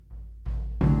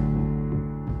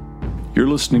You're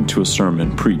listening to a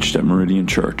sermon preached at Meridian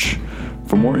Church.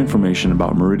 For more information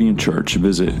about Meridian Church,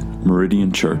 visit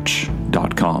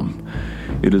meridianchurch.com.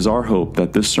 It is our hope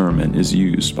that this sermon is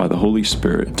used by the Holy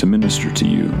Spirit to minister to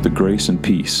you the grace and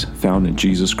peace found in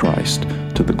Jesus Christ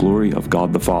to the glory of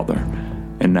God the Father.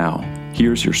 And now,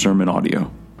 here's your sermon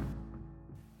audio.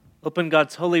 Open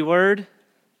God's holy word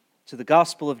to the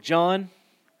Gospel of John.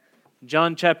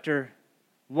 John chapter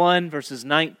 1, verses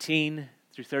 19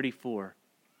 through 34.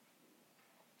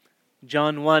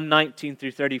 John 1, 19 through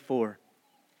 34.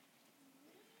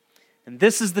 And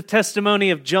this is the testimony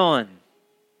of John.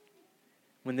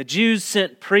 When the Jews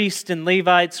sent priests and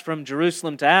Levites from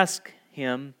Jerusalem to ask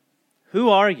him, "Who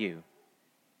are you?"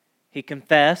 He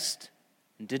confessed,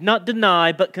 and did not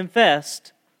deny, but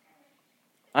confessed,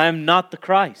 "I am not the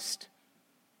Christ."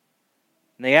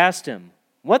 And they asked him,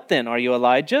 "What then, are you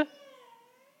Elijah?"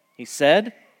 He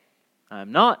said, "I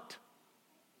am not."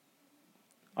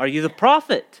 "Are you the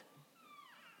prophet?"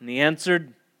 And he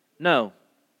answered, "No."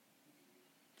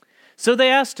 So they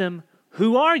asked him,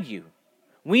 "Who are you?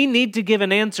 We need to give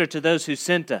an answer to those who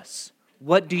sent us.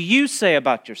 What do you say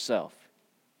about yourself?"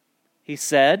 He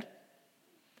said,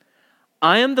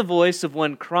 "I am the voice of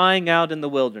one crying out in the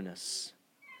wilderness,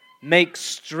 'Make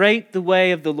straight the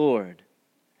way of the Lord,'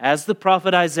 as the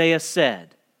prophet Isaiah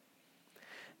said."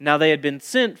 Now they had been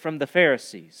sent from the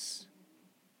Pharisees.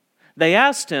 They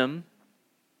asked him,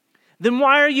 "Then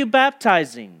why are you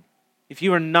baptizing, if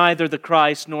you are neither the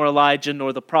Christ, nor Elijah,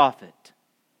 nor the prophet?"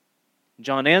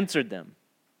 John answered them,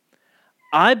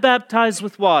 "I baptize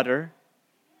with water,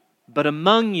 but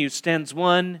among you stands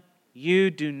one you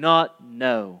do not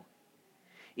know,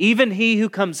 even he who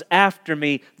comes after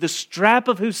me, the strap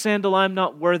of whose sandal I am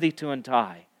not worthy to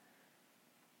untie."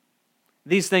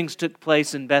 These things took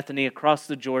place in Bethany across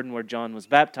the Jordan where John was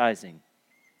baptizing.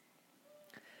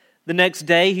 The next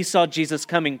day he saw Jesus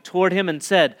coming toward him and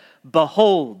said,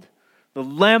 "Behold, the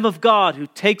Lamb of God who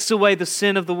takes away the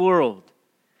sin of the world.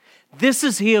 This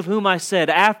is he of whom I said,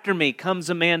 'After me comes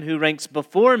a man who ranks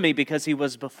before me because he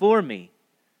was before me.'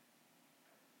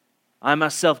 I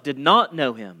myself did not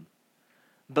know him,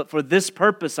 but for this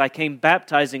purpose I came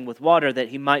baptizing with water that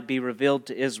he might be revealed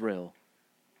to Israel."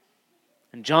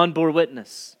 And John bore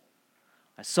witness,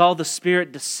 "I saw the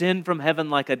Spirit descend from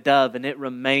heaven like a dove, and it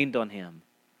remained on him.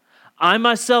 I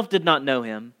myself did not know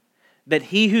him, but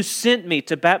he who sent me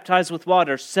to baptize with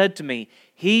water said to me,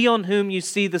 'He on whom you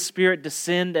see the Spirit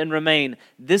descend and remain,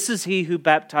 this is he who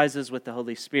baptizes with the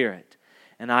Holy Spirit.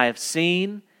 And I have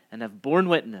seen and have borne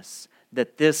witness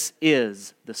that this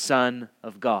is the Son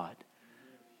of God.'"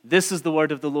 This is the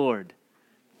word of the Lord.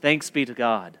 Thanks be to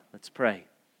God. Let's pray.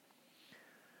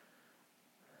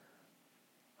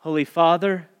 Holy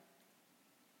Father,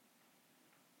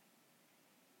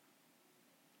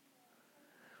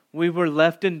 we were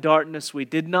left in darkness. We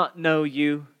did not know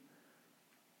you,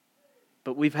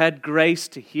 but we've had grace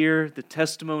to hear the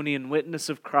testimony and witness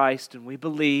of Christ, and we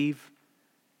believe.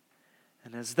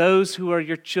 And as those who are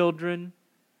your children,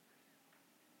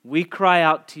 we cry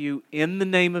out to you in the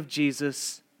name of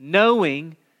Jesus,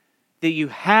 knowing that you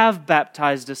have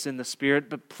baptized us in the Spirit,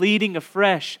 but pleading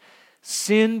afresh,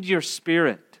 send your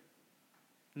Spirit.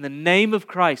 In the name of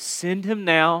Christ, send him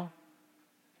now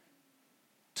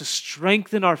to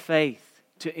strengthen our faith,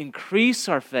 to increase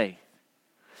our faith.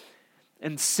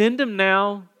 And send him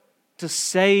now to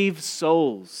save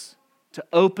souls, to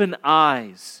open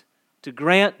eyes, to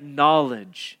grant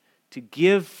knowledge, to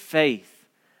give faith,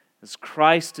 as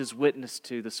Christ has witnessed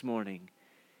to this morning.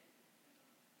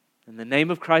 In the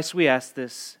name of Christ we ask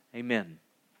this, amen.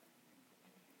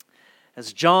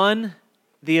 As John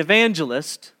the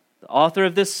evangelist, the author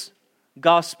of this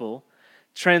gospel,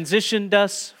 transitioned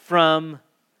us from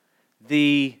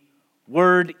the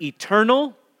word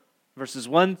eternal, verses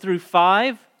 1 through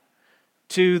 5,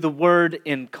 to the word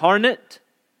incarnate,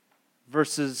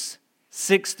 verses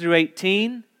 6 through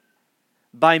 18,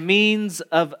 by means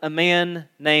of a man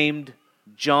named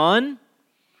John.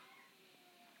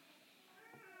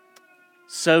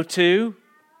 So too,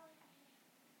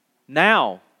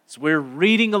 now, as we're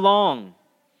reading along,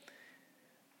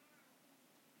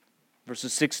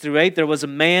 verses 6 through 8, there was a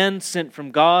man sent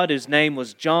from God whose name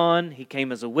was John. He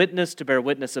came as a witness to bear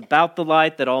witness about the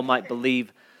light, that all might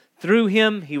believe through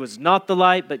him. He was not the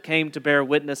light, but came to bear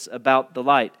witness about the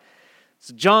light.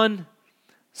 So John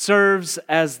serves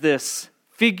as this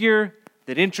figure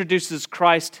that introduces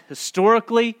Christ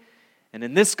historically. And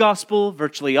in this gospel,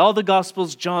 virtually all the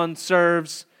gospels, John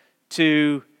serves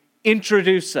to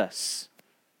introduce us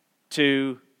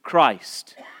to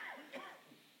Christ.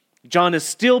 John is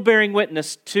still bearing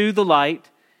witness to the light,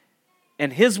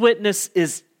 and his witness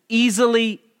is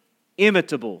easily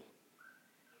imitable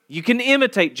You can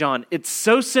imitate John. It's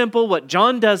so simple. What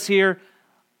John does here,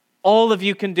 all of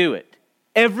you can do it.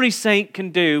 Every saint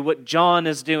can do what John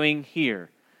is doing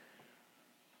here.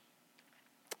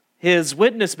 His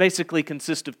witness basically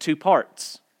consists of 2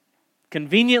 parts,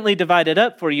 conveniently divided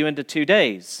up for you into 2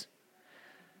 days.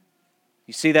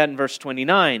 You see that in verse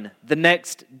 29, the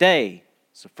next day.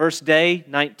 So first day,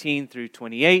 19 through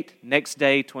 28, next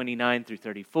day, 29 through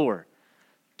 34.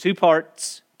 2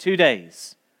 parts, 2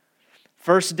 days.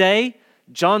 First day,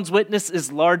 John's witness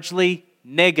is largely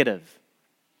negative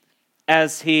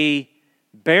as he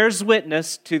bears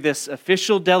witness to this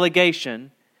official delegation,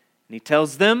 and he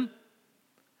tells them,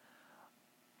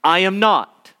 I am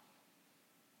not.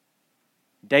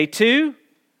 Day 2,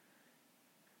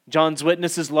 John's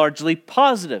witness is largely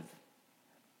positive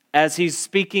as he's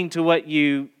speaking to what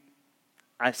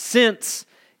I sense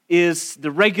is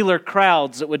the regular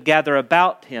crowds that would gather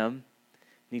about him. And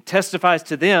he testifies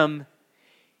to them,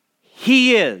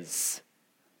 he is.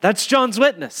 That's John's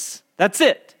witness. That's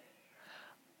it.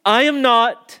 I am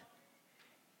not.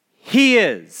 He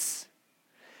is.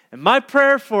 And my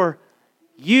prayer for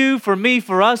you, for me,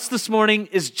 for us this morning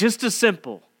is just as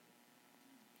simple.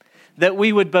 That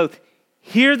we would both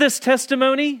hear this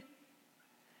testimony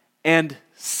and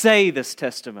say this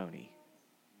testimony.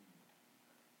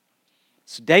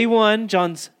 So day 1,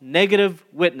 John's negative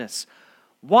witness.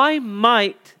 Why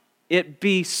might it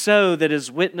be so that his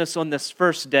witness on this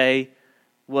first day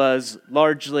was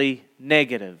largely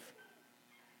negative?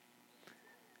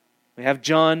 We have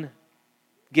John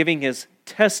giving his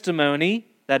testimony,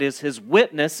 that is his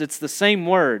witness. It's the same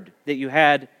word that you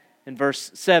had in verse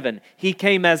 7. He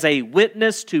came as a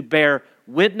witness to bear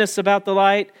witness about the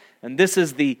light, and this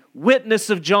is the witness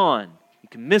of John. You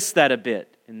can miss that a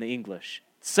bit in the English.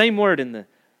 Same word in the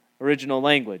original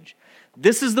language.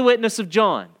 This is the witness of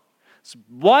John. So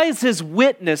why is his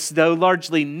witness, though,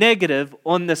 largely negative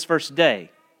on this first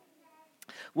day?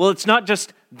 Well, it's not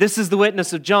just this is the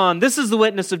witness of John. This is the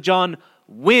witness of John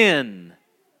when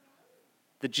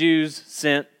the Jews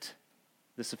sent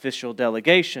this official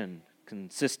delegation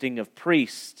consisting of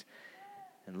priests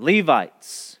and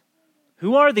Levites.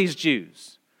 Who are these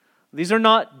Jews? These are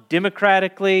not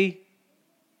democratically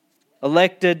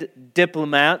elected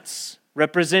diplomats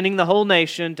representing the whole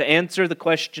nation to answer the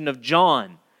question of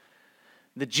John.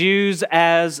 The Jews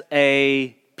as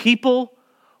a people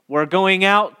were going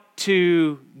out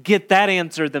to get that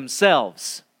answer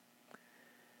themselves.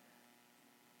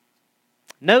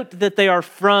 Note that they are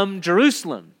from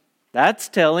Jerusalem. That's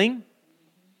telling.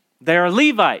 They are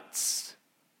Levites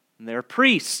and they're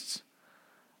priests.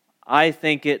 I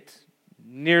think it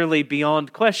nearly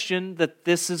beyond question that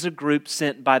this is a group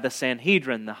sent by the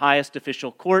Sanhedrin, the highest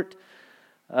official court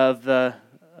of the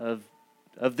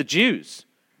Jews,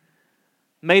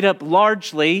 made up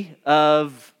largely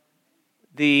of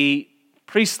the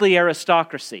priestly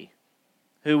aristocracy,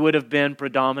 who would have been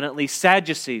predominantly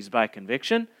Sadducees by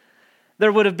conviction.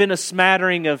 There would have been a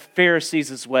smattering of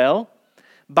Pharisees as well.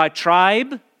 By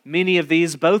tribe, many of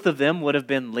these, both of them, would have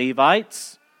been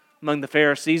Levites. Among the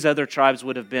Pharisees, other tribes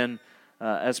would have been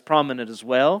as prominent as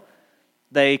well.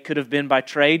 They could have been by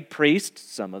trade priests.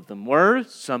 Some of them were.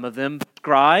 Some of them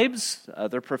scribes,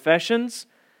 other professions.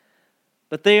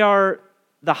 But they are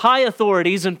the high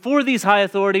authorities, and for these high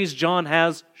authorities, John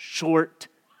has short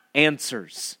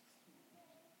answers.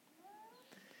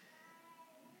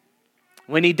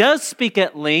 When he does speak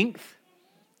at length,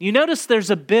 you notice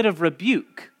there's a bit of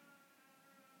rebuke.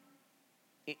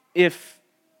 If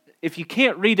you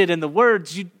can't read it in the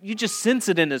words, you just sense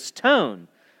it in his tone.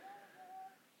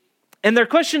 And their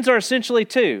questions are essentially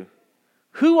 2.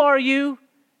 Who are you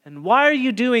and why are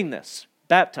you doing this?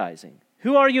 Baptizing.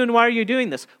 Who are you and why are you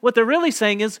doing this? What they're really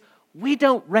saying is, we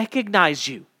don't recognize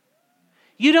you.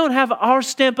 You don't have our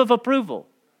stamp of approval.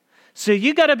 So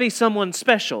you got to be someone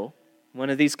special, one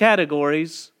of these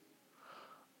categories.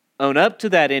 Own up to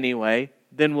that anyway.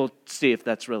 Then we'll see if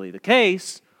that's really the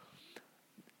case.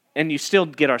 And you still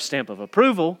get our stamp of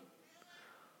approval.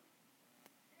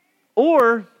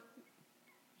 Or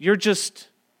you're just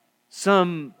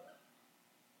some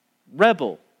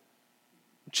rebel,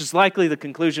 which is likely the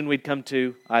conclusion we'd come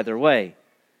to either way.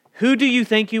 Who do you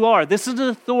think you are? This is an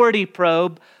authority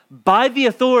probe by the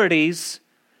authorities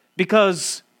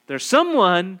because there's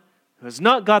someone who has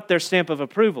not got their stamp of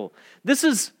approval. This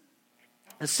is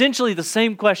essentially the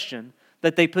same question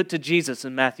that they put to Jesus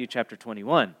in Matthew chapter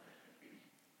 21.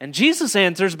 And Jesus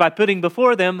answers by putting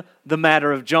before them the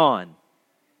matter of John,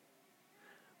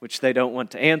 which they don't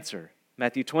want to answer.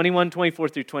 Matthew 21, 24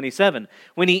 through 27.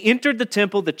 When he entered the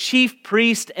temple, the chief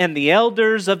priest and the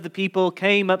elders of the people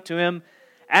came up to him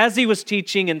as he was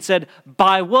teaching and said,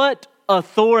 "By what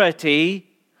authority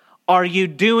are you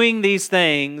doing these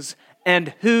things,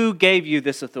 and who gave you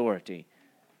this authority?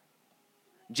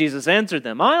 Jesus answered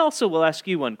them, I also will ask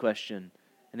you one question.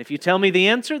 And if you tell me the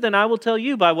answer, then I will tell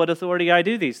you by what authority I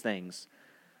do these things.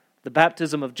 The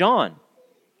baptism of John,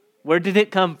 where did it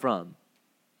come from?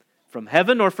 From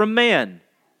heaven or from man?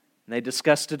 And they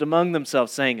discussed it among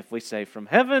themselves, saying, if we say from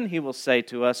heaven, he will say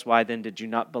to us, why then did you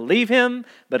not believe him?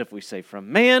 But if we say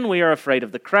from man, we are afraid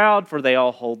of the crowd, for they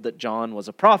all hold that John was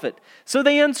a prophet. So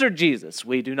they answered Jesus,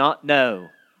 we do not know.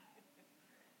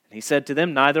 And he said to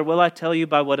them, neither will I tell you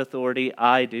by what authority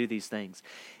I do these things.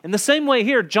 In the same way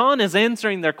here, John is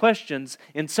answering their questions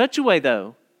in such a way,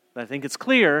 though, that I think it's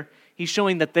clear, he's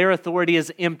showing that their authority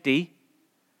is empty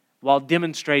while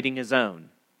demonstrating his own.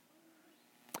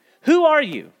 Who are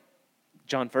you?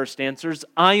 John first answers,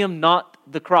 I am not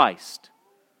the Christ.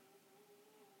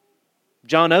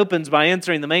 John opens by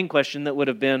answering the main question that would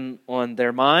have been on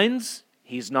their minds.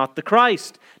 He's not the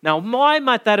Christ. Now, why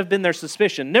might that have been their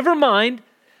suspicion? Never mind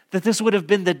that this would have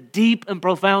been the deep and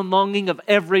profound longing of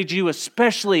every Jew,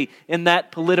 especially in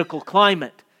that political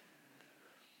climate.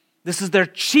 This is their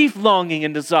chief longing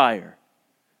and desire.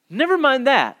 Never mind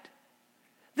that.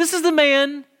 This is the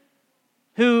man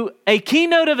who a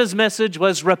keynote of his message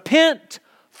was repent,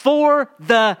 for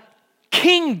the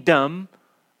kingdom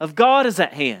of God is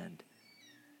at hand.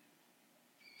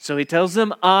 So he tells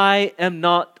them, I am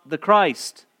not the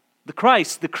Christ, the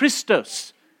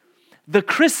Christos, the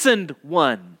christened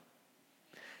one,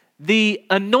 the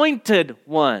anointed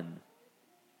one.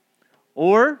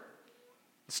 Or,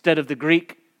 instead of the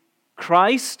Greek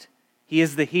Christ, he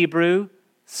is the Hebrew,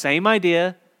 same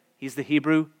idea, he's the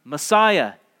Hebrew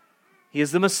Messiah. He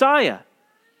is the Messiah.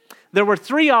 There were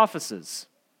 3 offices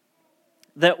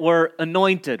that were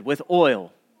anointed with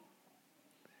oil,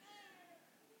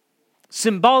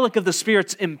 symbolic of the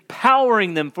Spirit's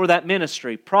empowering them for that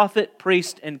ministry: prophet,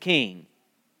 priest, and king.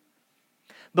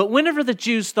 But whenever the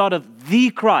Jews thought of the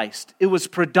Christ, it was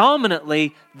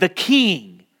predominantly the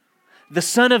king, the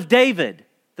son of David,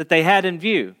 that they had in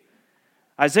view.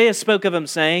 Isaiah spoke of him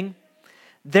saying,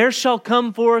 there shall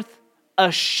come forth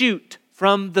a shoot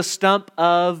from the stump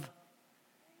of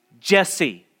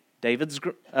Jesse, David's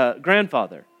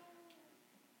grandfather.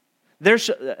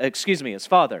 His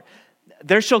father.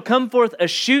 There shall come forth a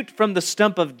shoot from the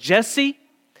stump of Jesse,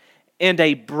 and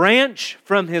a branch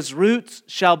from his roots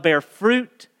shall bear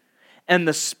fruit, and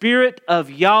the Spirit of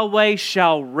Yahweh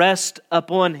shall rest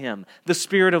upon him. The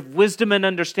Spirit of wisdom and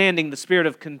understanding, the Spirit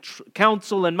of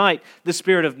counsel and might, the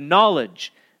Spirit of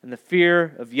knowledge and the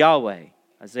fear of Yahweh.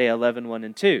 Isaiah 11, 1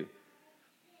 and 2.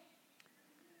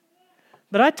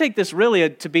 But I take this really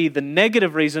to be the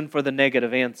negative reason for the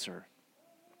negative answer.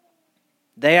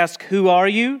 They ask, who are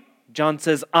you? John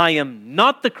says, I am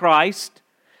not the Christ,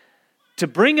 to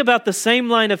bring about the same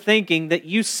line of thinking that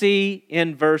you see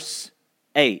in verse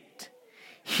 8.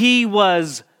 He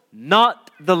was not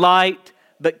the light,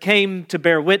 but came to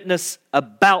bear witness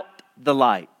about the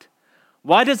light.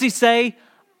 Why does he say,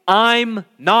 I'm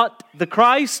not the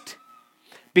Christ?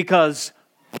 Because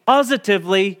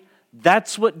positively,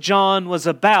 that's what John was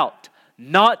about,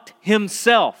 not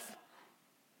himself,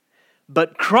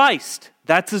 but Christ.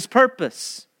 That's his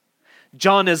purpose.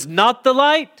 John is not the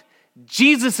light,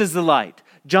 Jesus is the light.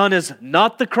 John is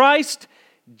not the Christ,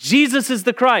 Jesus is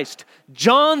the Christ.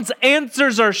 John's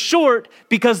answers are short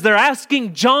because they're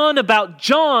asking John about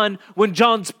John when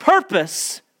John's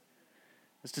purpose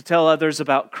is to tell others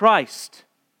about Christ.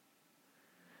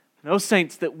 And, oh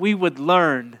saints, that we would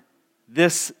learn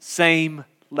this same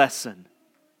lesson.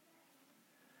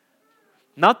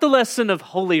 Not the lesson of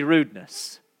holy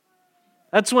rudeness.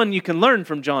 That's one you can learn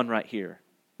from John right here.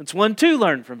 It's one to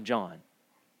learn from John.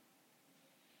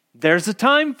 There's a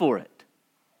time for it.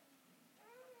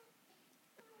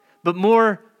 But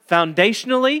more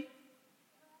foundationally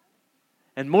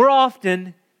and more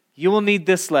often, you will need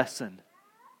this lesson.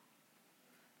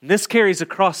 And this carries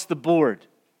across the board.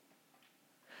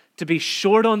 To be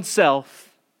short on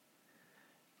self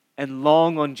and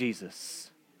long on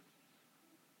Jesus.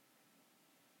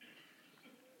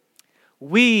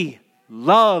 We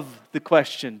love the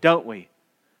question, don't we?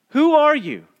 Who are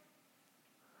you?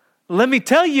 Let me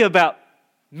tell you about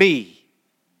me.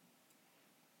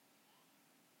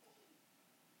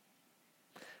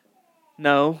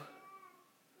 No.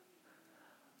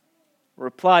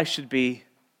 Reply should be,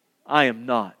 I am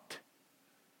not.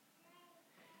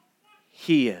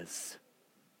 He is.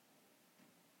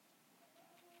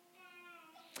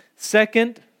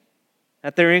 Second,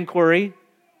 at their inquiry,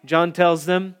 John tells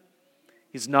them,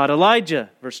 he's not Elijah,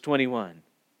 verse 21.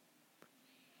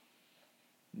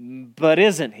 But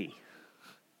isn't he?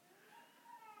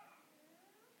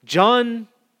 John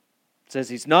says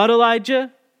he's not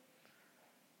Elijah.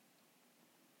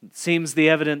 It seems the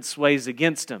evidence weighs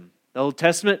against him. The Old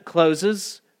Testament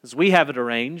closes, as we have it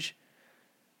arranged,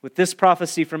 with this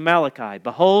prophecy from Malachi.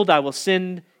 Behold, I will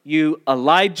send you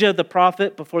Elijah the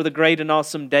prophet before the great and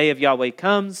awesome day of Yahweh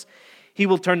comes. He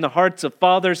will turn the hearts of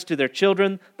fathers to their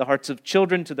children, the hearts of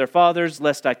children to their fathers,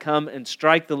 lest I come and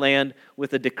strike the land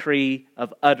with a decree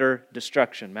of utter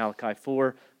destruction. Malachi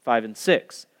 4, 5, and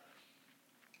 6.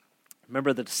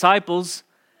 Remember, the disciples,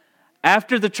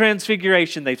 after the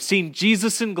transfiguration, they've seen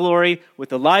Jesus in glory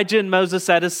with Elijah and Moses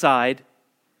at his side.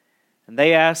 And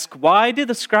they ask, why do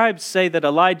the scribes say that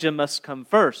Elijah must come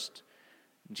first?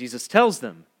 And Jesus tells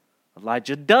them,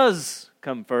 Elijah does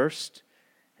come first,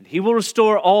 and he will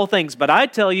restore all things. But I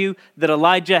tell you that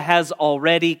Elijah has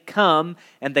already come,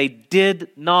 and they did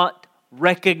not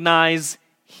recognize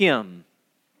him.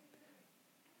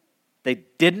 They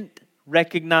didn't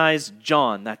recognize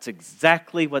John. That's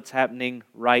exactly what's happening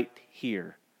right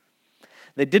here.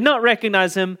 They did not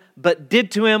recognize him, but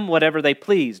did to him whatever they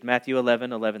pleased. Matthew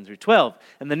 11, 11 through 12.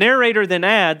 And the narrator then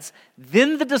adds,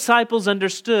 then the disciples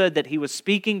understood that he was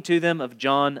speaking to them of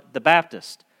John the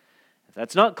Baptist. If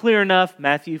that's not clear enough,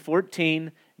 Matthew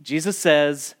 14, Jesus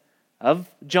says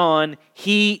of John,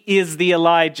 he is the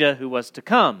Elijah who was to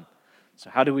come. So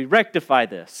how do we rectify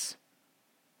this?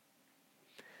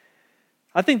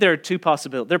 I think there are two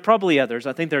possibilities. There are probably others.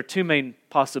 I think there are two main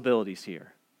possibilities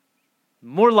here.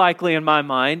 More likely in my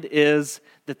mind is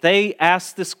that they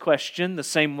asked this question the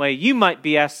same way you might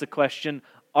be asked the question,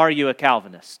 are you a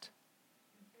Calvinist?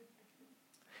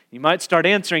 You might start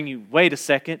answering, you wait a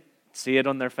second, see it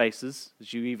on their faces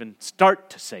as you even start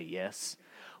to say yes.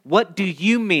 What do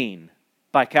you mean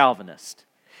by Calvinist?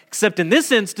 Except in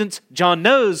this instance, John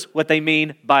knows what they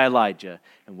mean by Elijah.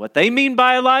 And what they mean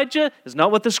by Elijah is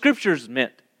not what the Scriptures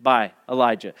meant by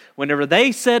Elijah. Whenever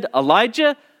they said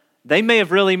Elijah, they may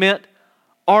have really meant,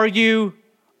 are you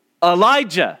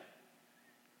Elijah?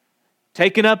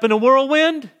 Taken up in a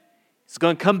whirlwind? He's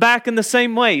going to come back in the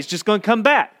same way. He's just going to come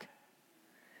back.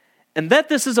 And that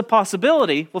this is a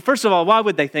possibility, well, first of all, why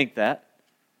would they think that?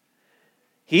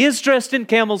 He is dressed in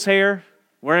camel's hair,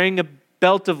 wearing a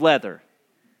belt of leather.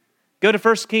 Go to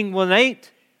 1 Kings 1:8.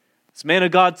 This man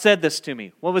of God said this to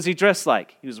me. What was he dressed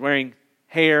like? He was wearing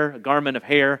hair, a garment of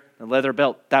hair, a leather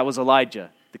belt. That was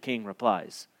Elijah, the king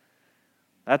replies.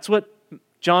 That's what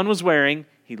John was wearing.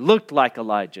 He looked like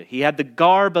Elijah. He had the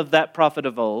garb of that prophet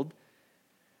of old.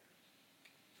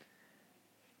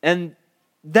 And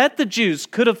that the Jews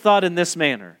could have thought in this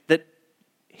manner, that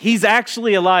he's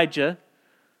actually Elijah.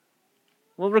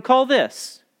 Well, recall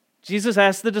this. Jesus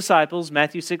asked the disciples,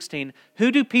 Matthew 16,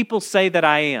 who do people say that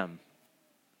I am?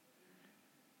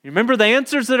 You remember the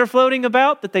answers that are floating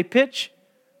about that they pitch?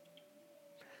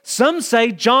 Some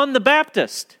say John the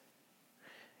Baptist.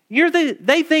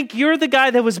 They think you're the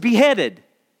guy that was beheaded.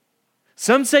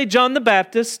 Some say John the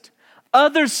Baptist.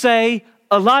 Others say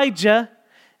Elijah.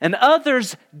 And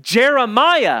others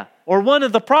Jeremiah or one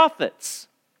of the prophets.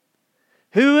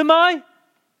 Who am I?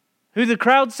 Who the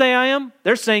crowd say I am?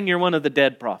 They're saying you're one of the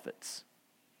dead prophets.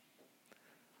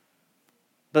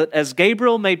 But as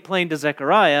Gabriel made plain to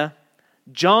Zechariah,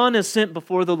 John is sent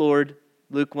before the Lord,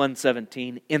 Luke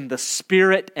 1:17, in the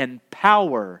spirit and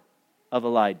power of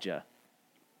Elijah.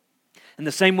 In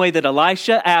the same way that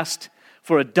Elisha asked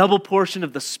for a double portion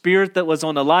of the spirit that was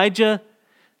on Elijah,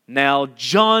 now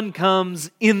John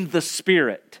comes in the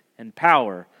spirit and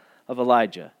power of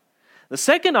Elijah. The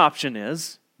second option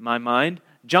is, in my mind,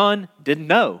 John didn't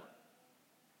know.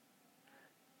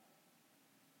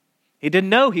 He didn't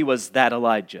know he was that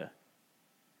Elijah.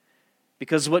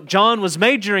 Because what John was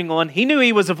majoring on, he knew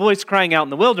he was a voice crying out in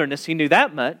the wilderness. He knew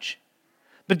that much.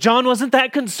 But John wasn't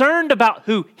that concerned about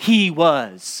who he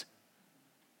was.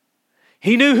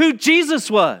 He knew who Jesus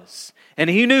was. And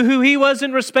he knew who he was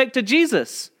in respect to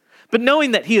Jesus. But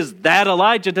knowing that he is that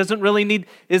Elijah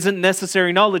isn't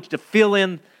necessary knowledge to fill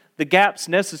in the gaps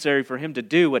necessary for him to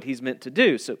do what he's meant to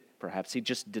do. So perhaps he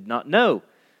just did not know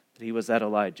that he was that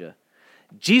Elijah.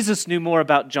 Jesus knew more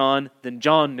about John than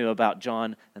John knew about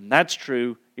John, and that's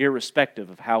true irrespective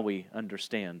of how we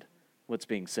understand what's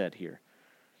being said here.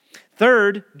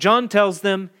 Third, John tells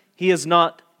them he is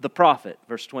not the prophet,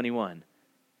 verse 21.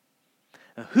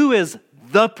 Now, who is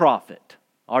the prophet?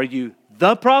 Are you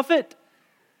the prophet?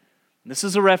 This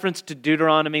is a reference to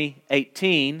Deuteronomy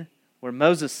 18, where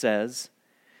Moses says,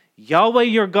 Yahweh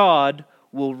your God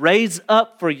will raise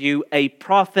up for you a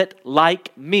prophet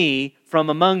like me from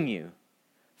among you,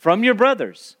 from your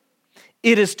brothers.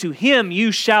 it is to him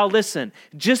you shall listen,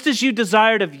 just as you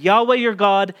desired of Yahweh your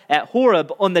God at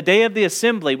Horeb on the day of the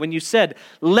assembly, when you said,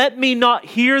 let me not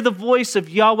hear the voice of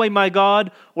Yahweh my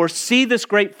God or see this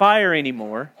great fire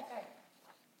anymore,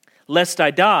 lest I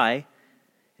die.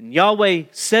 And Yahweh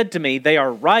said to me, they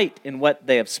are right in what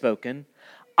they have spoken.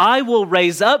 I will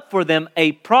raise up for them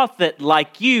a prophet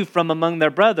like you from among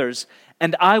their brothers,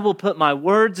 and I will put my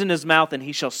words in his mouth, and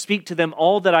he shall speak to them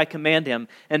all that I command him.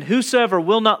 And whosoever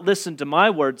will not listen to my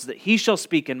words that he shall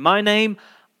speak in my name,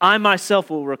 I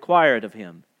myself will require it of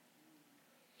him.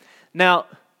 Now,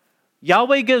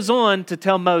 Yahweh goes on to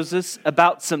tell Moses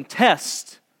about some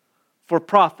tests for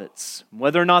prophets,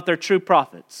 whether or not they're true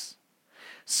prophets.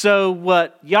 So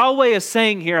what Yahweh is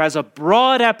saying here has a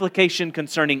broad application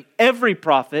concerning every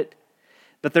prophet,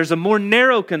 but there's a more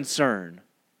narrow concern.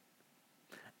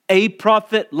 A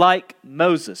prophet like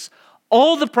Moses.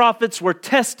 All the prophets were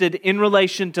tested in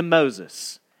relation to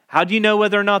Moses. How do you know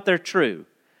whether or not they're true?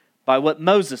 By what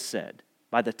Moses said,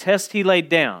 by the test he laid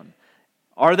down.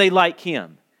 Are they like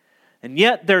him? And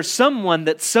yet there's someone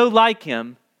that's so like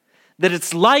him that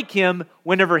it's like him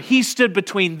whenever he stood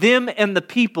between them and the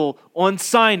people on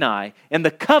Sinai and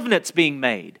the covenants being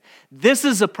made. This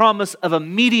is a promise of a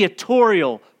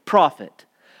mediatorial prophet.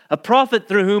 A prophet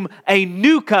through whom a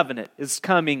new covenant is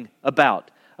coming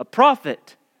about. A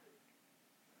prophet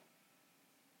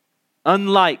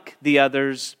unlike the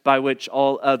others by which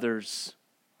all others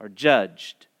are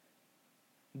judged.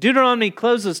 Deuteronomy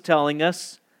closes telling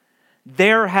us,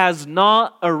 there has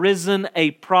not arisen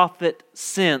a prophet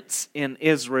since in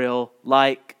Israel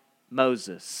like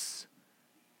Moses,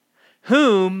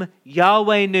 whom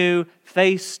Yahweh knew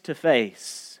face to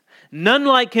face. None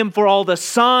like him for all the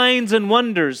signs and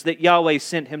wonders that Yahweh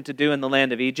sent him to do in the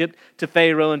land of Egypt, to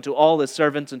Pharaoh and to all his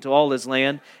servants and to all his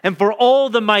land, and for all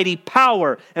the mighty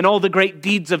power and all the great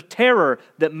deeds of terror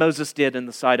that Moses did in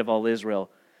the sight of all Israel.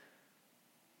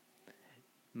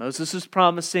 Moses is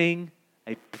promising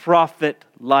a prophet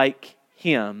like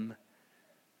him.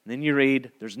 And then you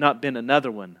read, there's not been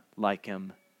another one like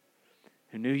him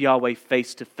who knew Yahweh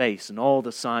face to face and all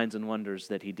the signs and wonders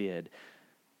that he did.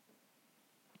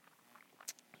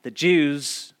 The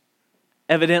Jews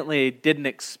evidently didn't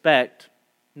expect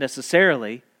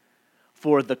necessarily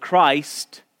for the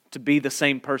Christ to be the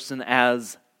same person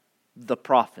as the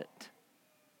prophet.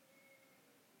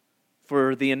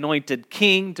 For the anointed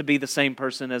king to be the same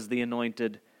person as the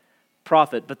anointed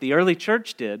prophet. But the early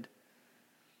church did,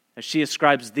 as she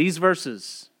ascribes these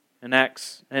verses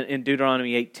in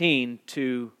Deuteronomy 18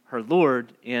 to her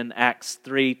Lord in Acts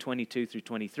 3:22 through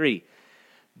 23.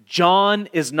 John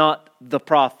is not the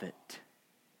prophet.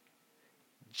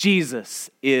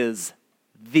 Jesus is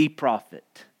the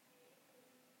prophet.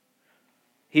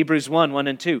 Hebrews 1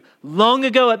 and 2. Long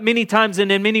ago at many times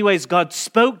and in many ways God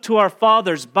spoke to our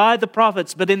fathers by the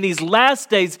prophets, but in these last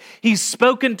days He's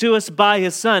spoken to us by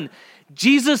His Son.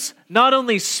 Jesus not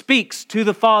only speaks to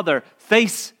the Father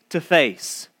face to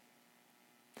face.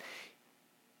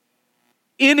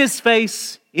 In His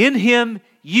face, in Him,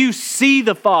 you see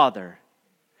the Father.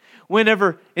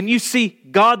 And you see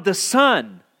God the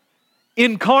Son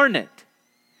incarnate.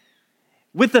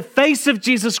 With the face of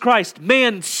Jesus Christ,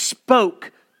 man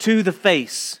spoke to the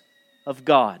face of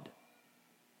God.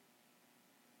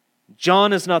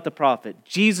 John is not the prophet.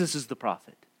 Jesus is the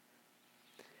prophet.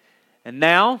 And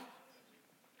now,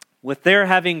 with their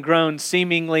having grown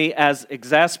seemingly as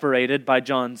exasperated by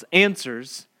John's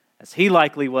answers, as he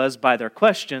likely was by their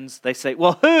questions, they say,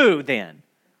 well, who then?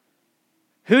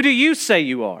 Who do you say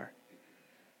you are?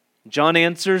 John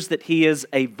answers that he is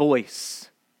a voice.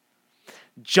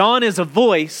 John is a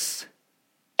voice,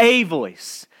 a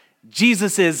voice.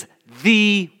 Jesus is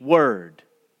the Word.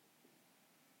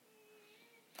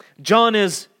 John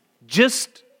is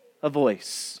just a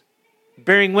voice,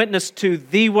 bearing witness to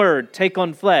the Word, take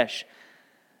on flesh.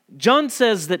 John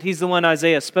says that he's the one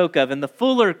Isaiah spoke of, and the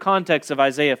fuller context of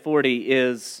Isaiah 40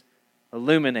 is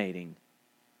illuminating.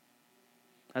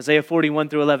 Isaiah 41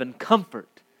 through 11, Comfort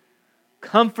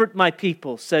my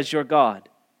people, says your God.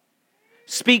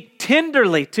 Speak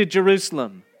tenderly to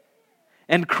Jerusalem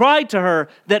and cry to her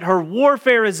that her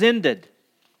warfare is ended,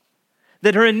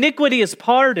 that her iniquity is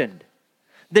pardoned,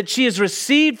 that she has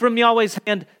received from Yahweh's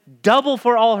hand double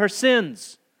for all her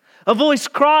sins. A voice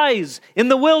cries in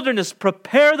the wilderness,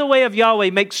 prepare the way of Yahweh,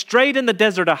 make straight in the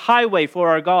desert a highway for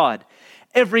our God.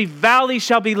 Every valley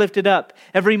shall be lifted up,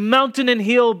 every mountain and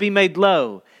hill be made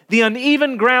low. The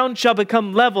uneven ground shall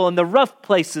become level, and the rough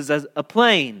places as a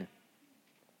plain.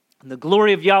 And the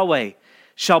glory of Yahweh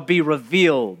shall be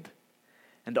revealed,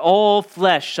 and all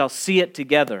flesh shall see it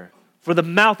together. For the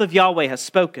mouth of Yahweh has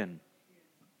spoken.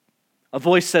 A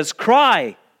voice says,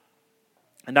 "Cry!"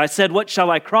 And I said, "What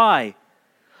shall I cry?"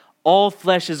 All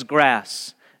flesh is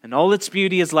grass, and all its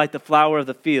beauty is like the flower of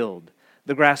the field.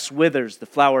 The grass withers, the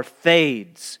flower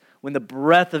fades, when the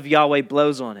breath of Yahweh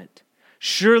blows on it.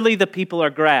 Surely the people are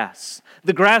grass.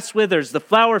 The grass withers, the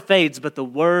flower fades, but the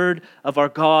word of our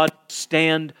God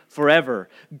stand forever.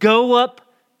 Go up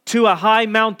to a high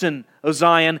mountain, O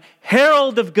Zion,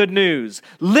 herald of good news.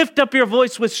 Lift up your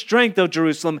voice with strength, O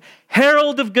Jerusalem,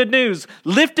 herald of good news.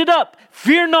 Lift it up,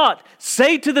 fear not.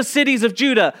 Say to the cities of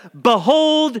Judah,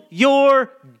 behold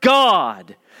your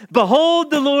God.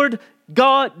 Behold, the Lord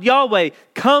God, Yahweh,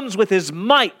 comes with his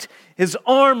might. His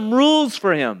arm rules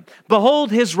for him.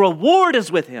 Behold, his reward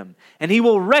is with him, and he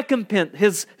will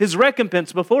recompense his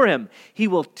recompense before him. He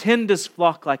will tend his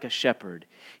flock like a shepherd.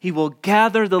 He will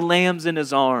gather the lambs in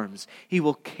his arms. He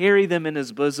will carry them in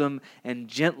his bosom and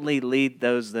gently lead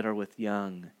those that are with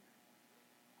young.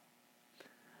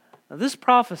 Now, this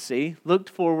prophecy looked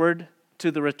forward to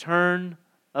the return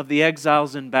of the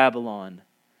exiles in Babylon,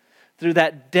 through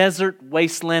that desert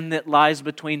wasteland that lies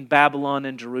between Babylon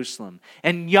and Jerusalem.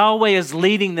 And Yahweh is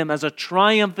leading them as a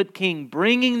triumphant king,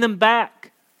 bringing them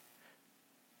back.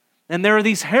 And there are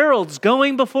these heralds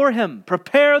going before him,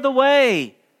 prepare the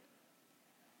way.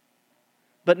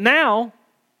 But now,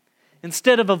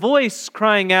 instead of a voice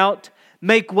crying out,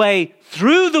 make way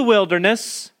through the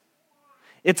wilderness,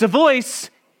 it's a voice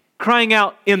crying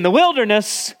out in the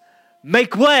wilderness,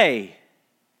 make way.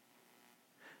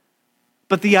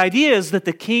 But the idea is that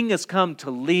the king has come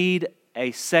to lead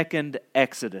a second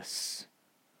exodus,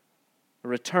 a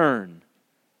return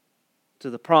to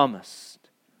the promised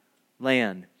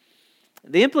land.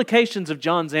 The implications of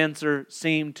John's answer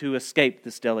seem to escape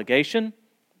this delegation.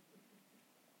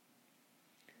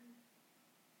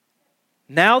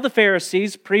 Now the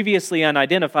Pharisees, previously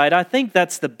unidentified, I think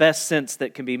that's the best sense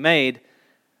that can be made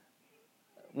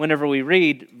whenever we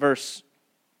read verse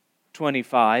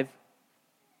 25.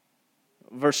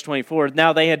 Verse 24,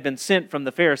 now they had been sent from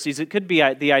the Pharisees. It could be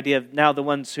the idea of now the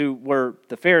ones who were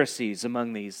the Pharisees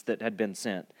among these that had been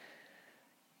sent.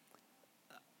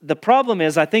 The problem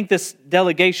is, I think this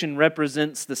delegation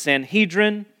represents the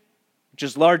Sanhedrin, which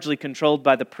is largely controlled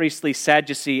by the priestly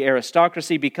Sadducee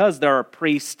aristocracy because there are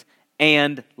priests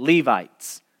and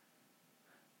Levites.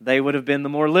 They would have been the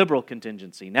more liberal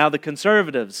contingency. Now the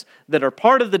conservatives that are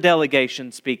part of the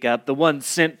delegation speak up. The ones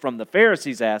sent from the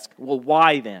Pharisees ask, well,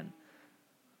 why then?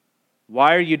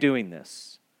 Why are you doing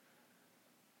this?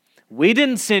 We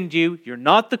didn't send you. You're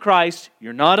not the Christ.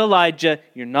 You're not Elijah.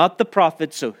 You're not the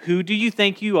prophet. So who do you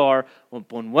think you are?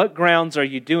 On what grounds are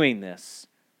you doing this?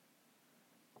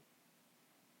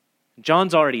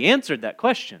 John's already answered that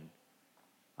question.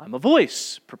 I'm a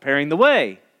voice preparing the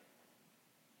way.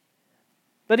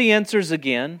 But he answers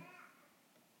again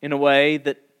in a way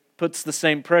that puts the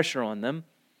same pressure on them.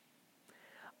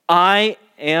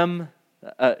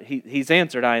 He's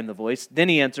answered, I am the voice. Then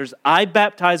he answers, I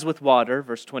baptize with water,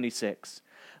 verse 26.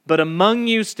 But among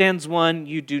you stands one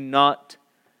you do not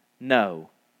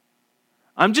know.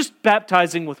 I'm just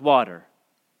baptizing with water.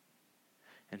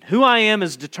 And who I am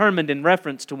is determined in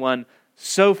reference to one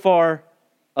so far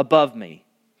above me.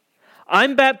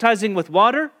 I'm baptizing with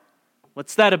water.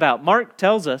 What's that about? Mark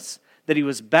tells us that he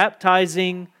was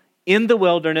baptizing in the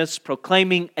wilderness,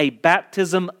 proclaiming a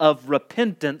baptism of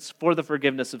repentance for the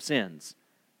forgiveness of sins.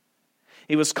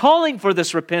 He was calling for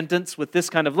this repentance with this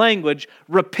kind of language,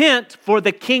 repent for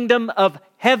the kingdom of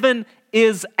heaven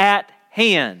is at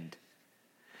hand.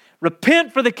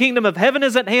 Repent for the kingdom of heaven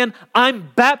is at hand.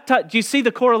 I'm baptized. Do you see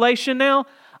the correlation now?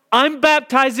 I'm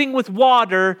baptizing with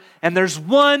water, and there's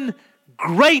one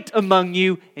great among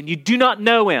you, and you do not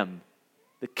know him.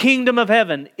 The kingdom of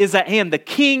heaven is at hand. The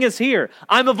king is here.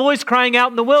 I'm a voice crying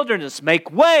out in the wilderness,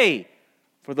 make way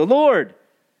for the Lord.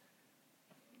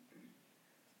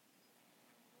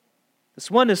 This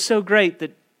one is so great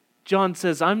that John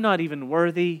says, I'm not even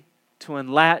worthy to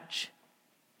unlatch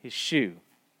his shoe.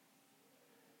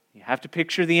 You have to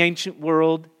picture the ancient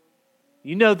world.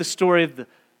 You know the story of the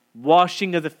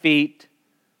washing of the feet,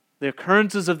 the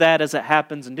occurrences of that as it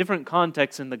happens in different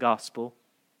contexts in the gospel.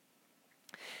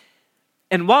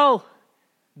 And while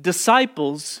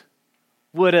disciples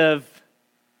would have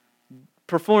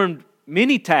performed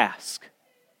many tasks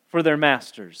for their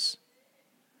masters,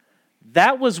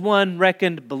 that was one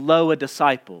reckoned below a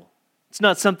disciple. It's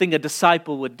not something a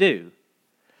disciple would do.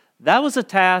 That was a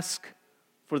task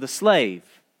for the slave.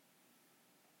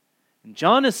 And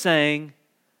John is saying,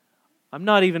 I'm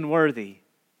not even worthy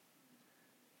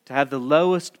to have the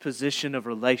lowest position of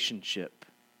relationship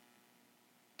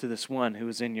to this one who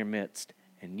is in your midst.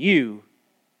 And you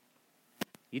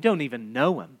don't even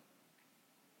know him.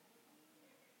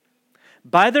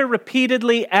 By their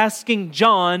repeatedly asking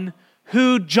John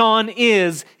who John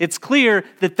is, it's clear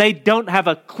that they don't have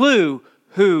a clue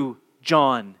who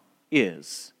John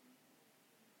is.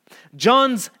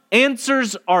 John's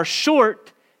answers are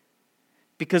short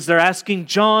because they're asking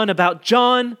John about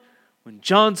John when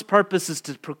John's purpose is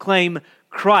to proclaim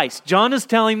Christ. John is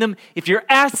telling them, if you're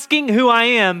asking who I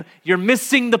am, you're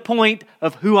missing the point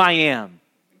of who I am.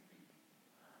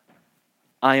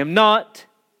 I am not,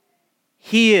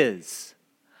 He is.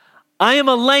 I am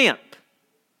a lamp.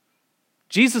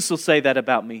 Jesus will say that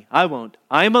about me. I won't.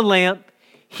 I am a lamp.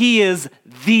 He is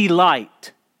the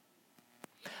light.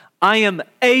 I am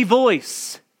a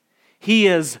voice. He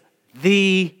is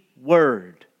the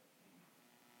Word.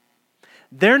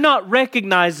 They're not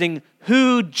recognizing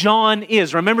who John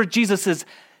is. Remember, Jesus says,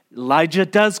 Elijah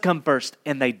does come first,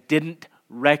 and they didn't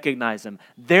recognize him.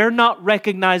 They're not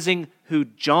recognizing who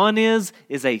John is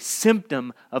a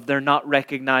symptom of their not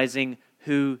recognizing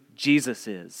who Jesus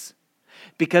is.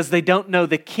 Because they don't know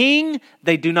the King,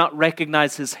 they do not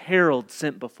recognize his herald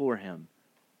sent before him.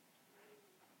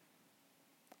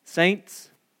 Saints,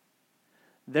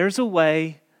 there's a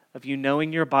way of you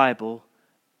knowing your Bible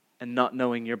and not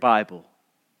knowing your Bible.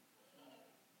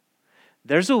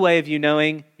 There's a way of you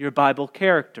knowing your Bible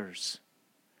characters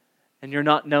and you're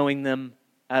not knowing them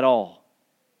at all.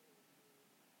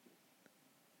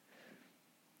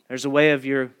 There's a way of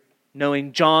your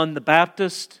knowing John the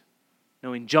Baptist,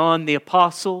 knowing John the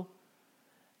Apostle,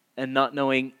 and not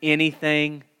knowing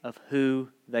anything of who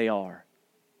they are.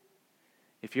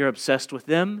 If you're obsessed with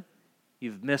them,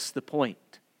 you've missed the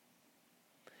point.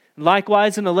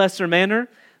 Likewise, in a lesser manner,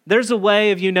 there's a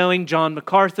way of you knowing John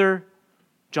MacArthur,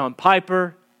 John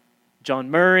Piper, John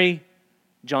Murray,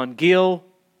 John Gill,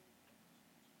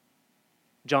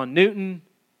 John Newton,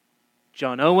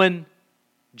 John Owen,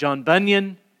 John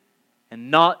Bunyan,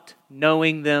 and not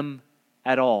knowing them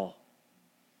at all.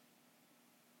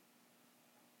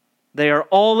 They are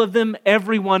all of them,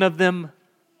 every one of them,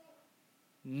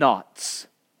 nots.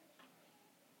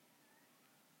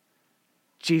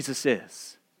 Jesus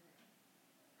is.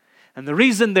 And the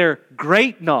reason they're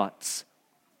great knots,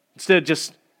 instead of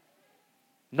just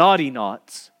naughty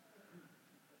knots,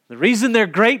 the reason they're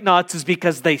great knots is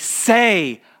because they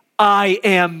say, I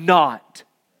am not.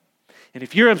 And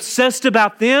if you're obsessed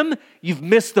about them, you've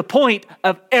missed the point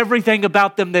of everything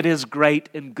about them that is great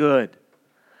and good.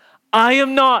 I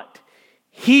am not.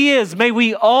 He is. May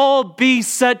we all be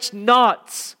such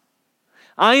knots.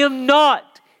 I am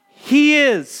not. He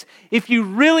is. If you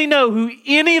really know who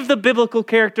any of the biblical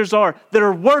characters are that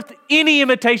are worth any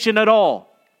imitation at all,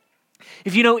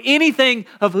 if you know anything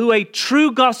of who a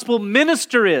true gospel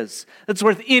minister is that's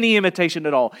worth any imitation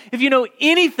at all, if you know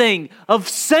anything of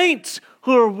saints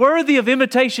who are worthy of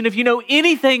imitation, if you know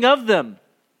anything of them,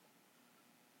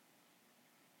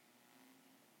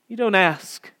 you don't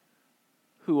ask,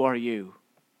 who are you?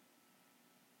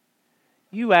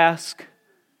 You ask,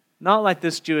 not like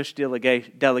this Jewish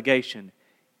delegation,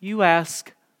 you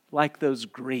ask like those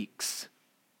Greeks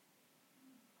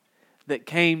that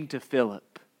came to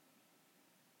Philip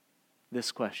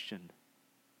this question.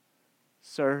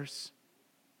 Sirs,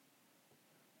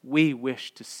 we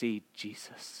wish to see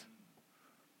Jesus.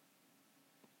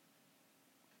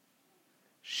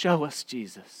 Show us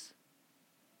Jesus.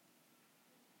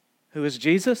 Who is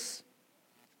Jesus?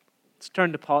 Let's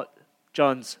turn to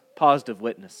John's positive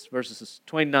witness, verses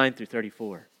 29 through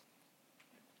 34.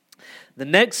 The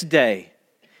next day,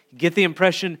 you get the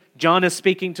impression John is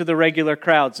speaking to the regular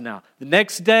crowds now. The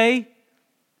next day,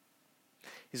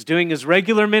 he's doing his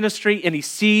regular ministry and he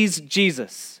sees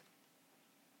Jesus.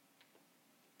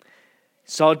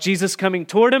 He saw Jesus coming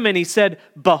toward him and he said,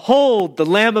 "Behold, the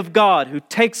Lamb of God who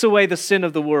takes away the sin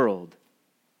of the world."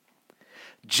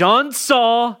 John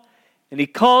saw and he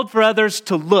called for others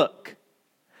to look.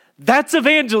 That's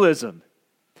evangelism.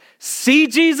 See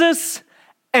Jesus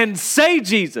and say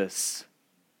Jesus.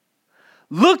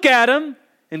 Look at him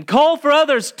and call for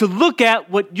others to look at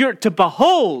what you're to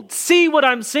behold. See what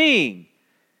I'm seeing.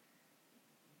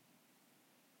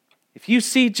 If you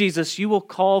see Jesus, you will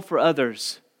call for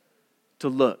others to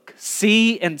look.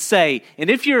 See and say. And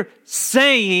if your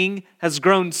saying has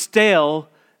grown stale,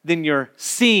 then your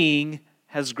seeing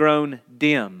has grown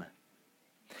dim.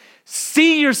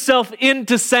 See yourself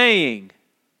into saying.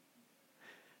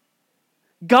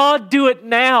 God, do it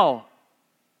now.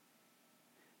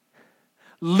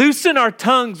 Loosen our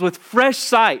tongues with fresh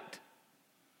sight.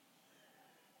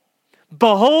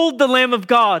 Behold the Lamb of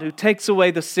God who takes away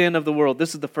the sin of the world.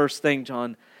 This is the first thing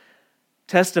John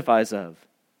testifies of.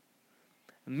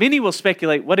 Many will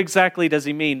speculate, what exactly does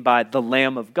he mean by the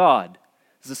Lamb of God?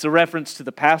 Is this a reference to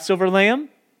the Passover lamb?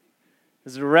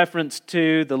 Is it a reference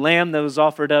to the lamb that was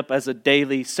offered up as a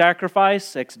daily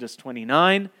sacrifice, Exodus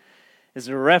 29? Is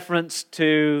it a reference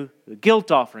to the guilt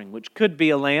offering, which could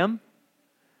be a lamb?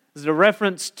 Is it a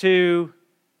reference to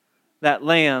that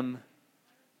lamb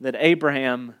that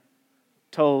Abraham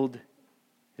told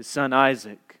his son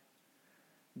Isaac,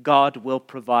 God will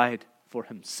provide for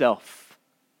himself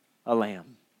a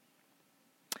lamb?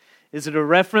 Is it a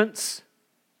reference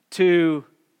to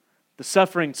the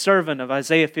suffering servant of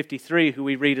Isaiah 53, who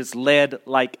we read is led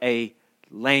like a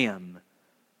lamb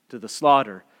to the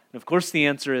slaughter? And of course the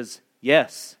answer is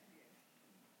yes.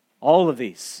 All of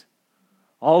these.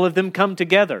 All of them come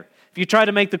together. If you try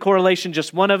to make the correlation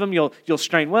just one of them, you'll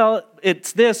strain. Well,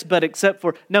 it's this, but except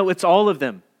for... No, it's all of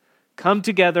them. Come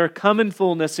together, come in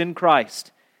fullness in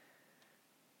Christ.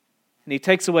 And He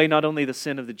takes away not only the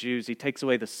sin of the Jews, He takes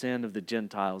away the sin of the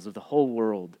Gentiles, of the whole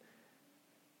world.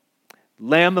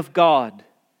 Lamb of God,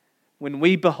 when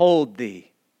we behold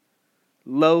Thee,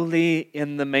 lowly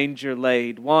in the manger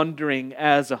laid, wandering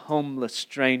as a homeless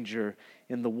stranger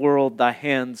in the world Thy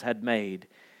hands had made.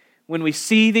 When we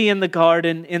see Thee in the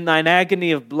garden, in Thine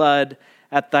agony of blood,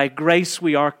 at Thy grace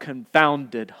we are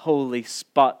confounded, holy,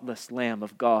 spotless Lamb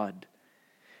of God.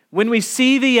 When we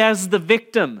see Thee as the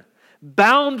victim,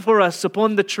 bound for us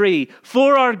upon the tree,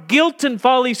 for our guilt and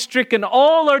folly stricken,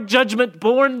 all our judgment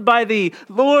borne by Thee,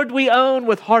 Lord, we own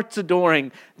with hearts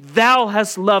adoring, Thou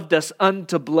hast loved us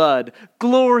unto blood.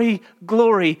 Glory,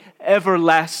 glory,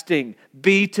 everlasting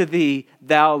be to Thee,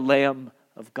 Thou Lamb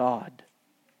of God.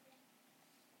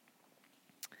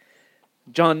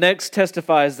 John next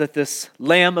testifies that this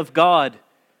Lamb of God,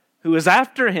 who is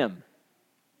after Him,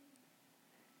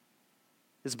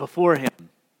 is before Him,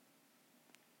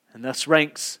 and thus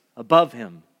ranks above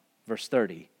Him. Verse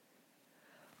 30.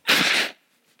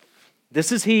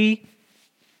 This is He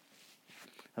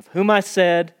of whom I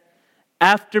said,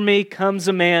 after me comes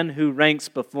a man who ranks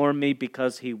before me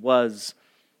because He was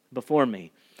before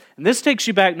me. And this takes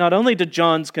you back not only to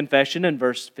John's confession in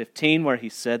verse 15 where he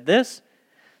said this.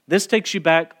 This takes you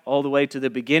back all the way to the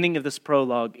beginning of this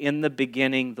prologue. In the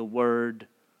beginning the Word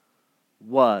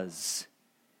was.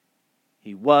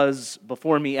 He was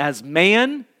before me as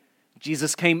man.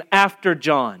 Jesus came after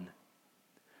John.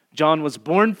 John was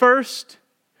born first,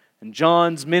 and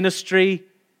John's ministry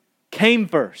came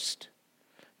first.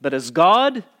 But as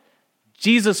God,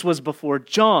 Jesus was before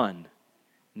John.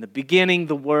 In the beginning,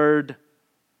 the Word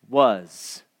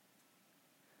was.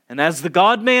 And as the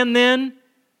God-man then,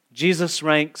 Jesus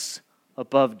ranks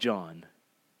above John.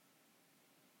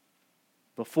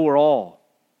 Before all.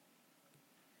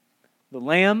 The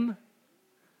Lamb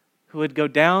who would go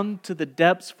down to the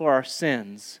depths for our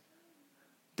sins,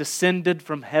 descended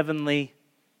from heavenly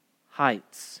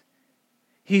heights.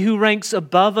 He who ranks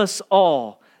above us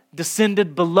all,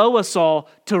 descended below us all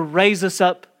to raise us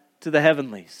up to the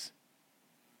heavenlies.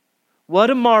 What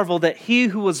a marvel that He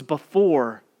who was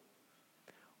before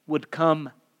would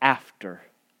come after.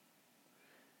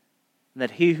 And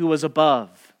that He who was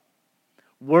above,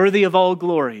 worthy of all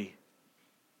glory,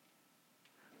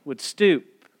 would stoop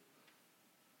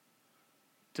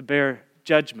to bear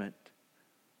judgment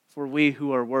for we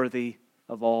who are worthy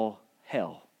of all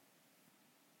hell.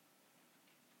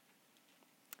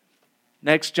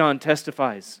 Next, John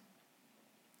testifies,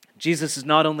 Jesus is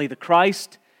not only the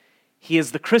Christ, He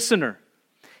is the christener.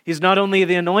 He's not only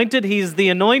the anointed, He is the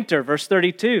anointer. Verse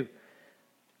 32.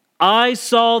 I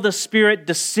saw the Spirit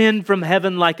descend from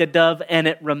heaven like a dove, and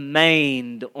it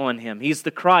remained on Him. He's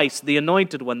the Christ, the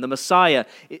anointed one, the Messiah.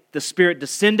 The Spirit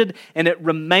descended, and it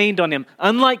remained on Him.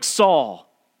 Unlike Saul,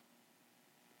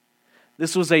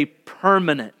 this was a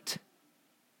permanent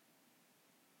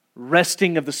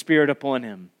resting of the Spirit upon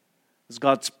Him as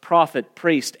God's prophet,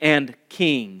 priest, and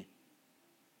king.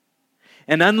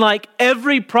 And unlike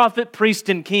every prophet, priest,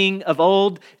 and king of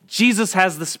old, Jesus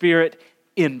has the Spirit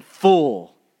in full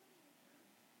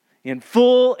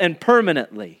and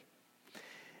permanently.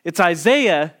 It's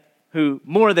Isaiah who,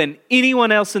 more than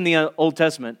anyone else in the Old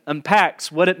Testament,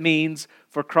 unpacks what it means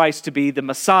for Christ to be the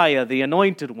Messiah, the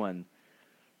anointed one.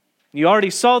 You already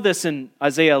saw this in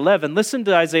Isaiah 11. Listen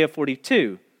to Isaiah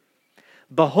 42.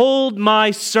 Behold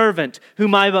my servant,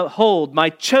 whom I behold, my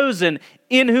chosen,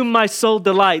 in whom my soul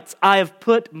delights. I have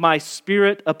put my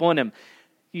Spirit upon him.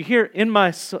 You hear,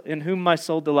 in whom my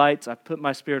soul delights, I put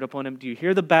my Spirit upon him. Do you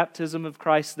hear the baptism of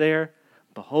Christ there?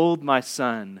 Behold my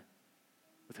Son,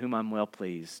 with whom I'm well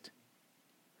pleased.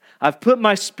 I've put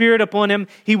my Spirit upon him.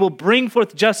 He will bring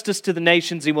forth justice to the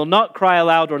nations. He will not cry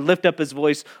aloud or lift up his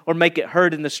voice or make it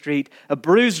heard in the street. A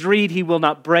bruised reed he will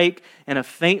not break, and a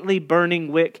faintly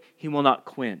burning wick he will not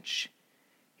quench.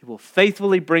 He will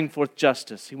faithfully bring forth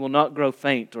justice. He will not grow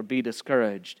faint or be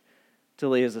discouraged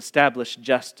till he has established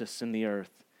justice in the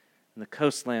earth, and the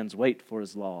coastlands wait for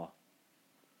his law.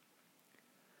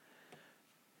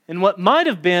 In what might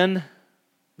have been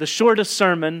the shortest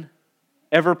sermon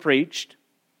ever preached,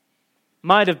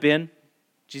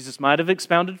 Jesus might have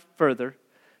expounded further,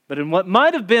 but in what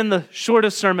might have been the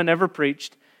shortest sermon ever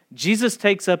preached, Jesus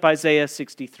takes up Isaiah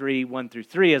 63, 1 through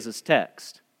 3 as his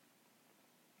text.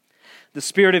 The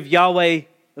Spirit of Yahweh,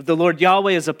 of the Lord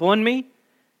Yahweh is upon me,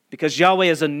 because Yahweh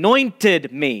has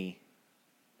anointed me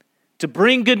to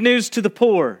bring good news to the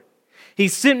poor. He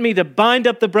sent me to bind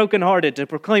up the brokenhearted, to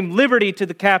proclaim liberty to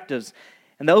the captives,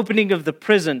 and the opening of the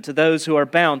prison to those who are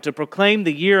bound, to proclaim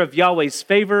the year of Yahweh's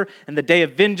favor and the day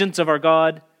of vengeance of our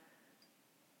God.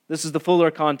 This is the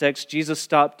fuller context. Jesus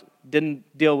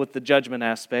didn't deal with the judgment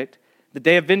aspect. The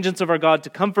day of vengeance of our God, to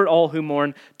comfort all who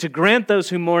mourn, to grant those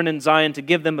who mourn in Zion, to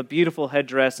give them a beautiful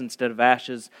headdress instead of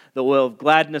ashes, the oil of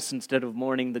gladness instead of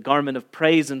mourning, the garment of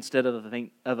praise instead of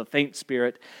a faint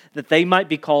spirit, that they might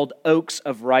be called oaks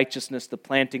of righteousness, the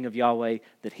planting of Yahweh,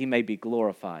 that he may be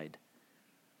glorified.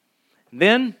 And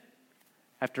then,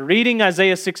 after reading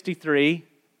Isaiah 63,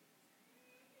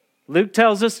 Luke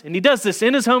tells us, and he does this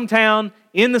in his hometown,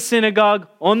 in the synagogue,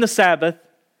 on the Sabbath,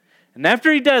 and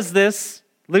after he does this,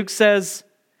 Luke says,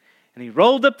 and he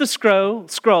rolled up the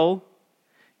scroll,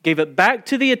 gave it back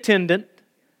to the attendant,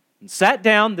 and sat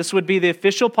down. This would be the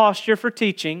official posture for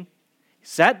teaching. He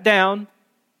sat down,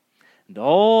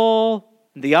 and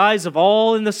the eyes of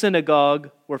all in the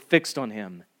synagogue were fixed on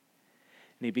him.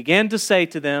 And he began to say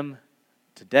to them,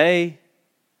 "Today,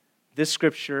 this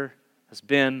scripture has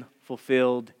been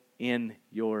fulfilled in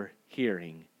your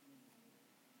hearing."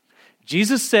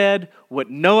 Jesus said what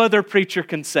no other preacher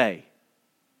can say.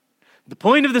 The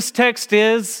point of this text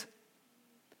is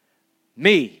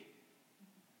me.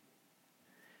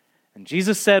 And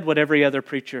Jesus said what every other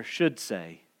preacher should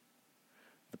say.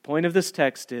 The point of this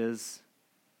text is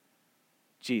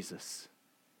Jesus.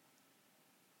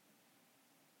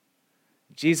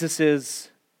 Jesus is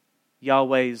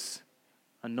Yahweh's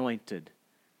anointed.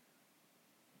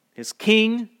 His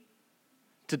king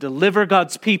to deliver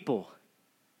God's people.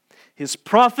 His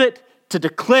prophet to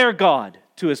declare God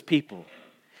to his people.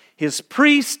 His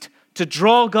priest to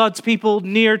draw God's people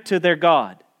near to their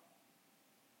God.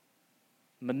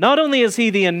 But not only is he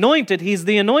the anointed, he's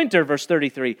the anointer, verse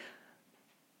 33.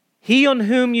 He on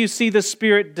whom you see the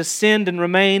Spirit descend and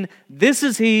remain, this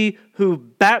is he who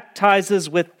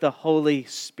baptizes with the Holy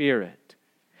Spirit.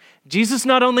 Jesus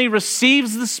not only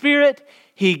receives the Spirit,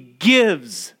 he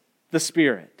gives the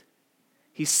Spirit.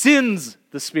 He sends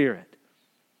the Spirit.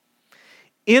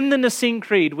 In the Nicene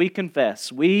Creed, we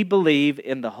confess, we believe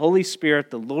in the Holy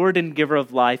Spirit, the Lord and giver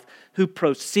of life, who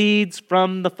proceeds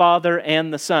from the Father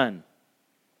and the Son.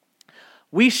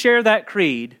 We share that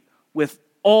creed with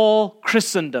all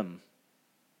Christendom.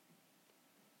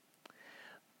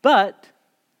 But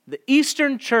the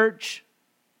Eastern Church,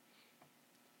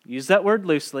 use that word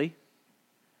loosely,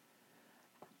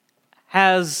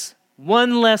 has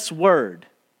one less word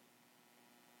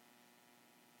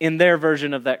in their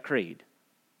version of that creed.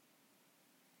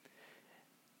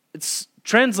 It's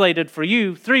translated for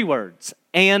you 3 words,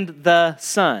 and the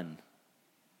Son.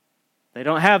 They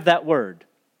don't have that word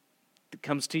that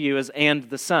comes to you as and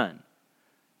the Son.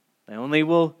 They only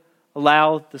will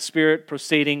allow the Spirit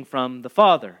proceeding from the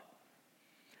Father.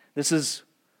 This is,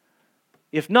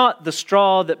 if not the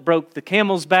straw that broke the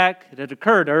camel's back, it had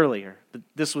occurred earlier. But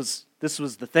this was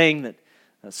the thing that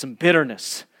some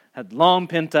bitterness had long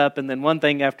pent up, and then one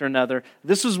thing after another.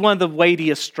 This was one of the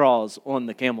weightiest straws on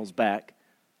the camel's back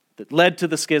that led to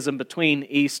the schism between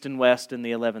East and West in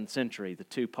the 11th century, the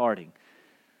two parting.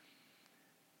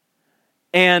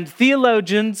 And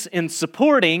theologians, in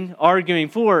supporting, arguing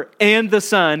for, and the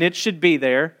Son, it should be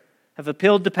there, have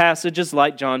appealed to passages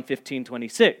like John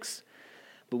 15:26.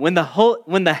 But when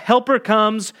the Helper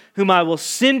comes, whom I will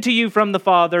send to you from the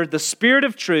Father, the Spirit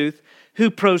of truth,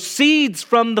 who proceeds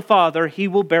from the Father, he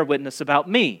will bear witness about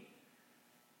me.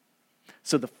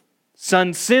 So the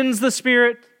Son sends the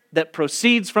Spirit that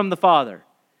proceeds from the Father.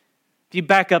 If you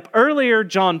back up earlier,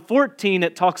 John 14,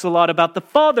 it talks a lot about the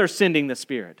Father sending the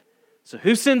Spirit. So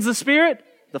who sends the Spirit?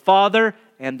 The Father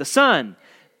and the Son.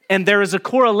 And there is a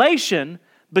correlation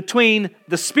between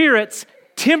the Spirit's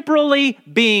temporally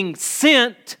being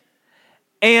sent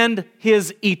and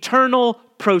his eternal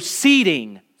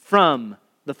proceeding from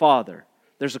the Father.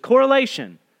 There's a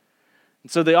correlation.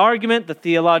 And so the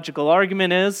theological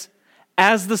argument is,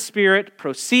 as the Spirit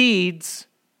proceeds,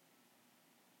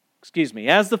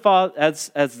 as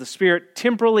the Spirit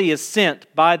temporally is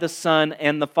sent by the Son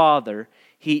and the Father,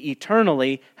 He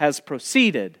eternally has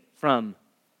proceeded from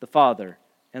the Father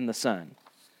and the Son.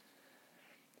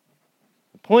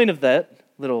 The point of that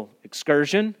little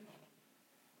excursion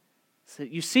is that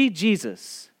you see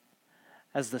Jesus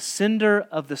as the sender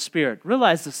of the Spirit.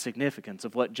 Realize the significance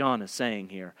of what John is saying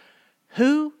here.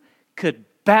 Who could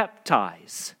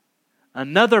baptize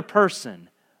another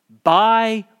person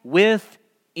by,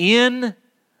 within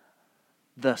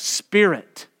the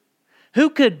Spirit? Who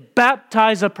could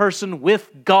baptize a person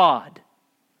with God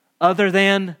other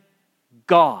than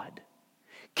God?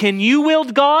 Can you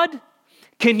wield God?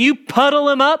 Can you puddle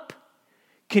him up?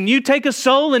 Can you take a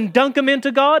soul and dunk him into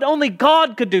God? Only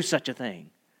God could do such a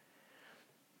thing.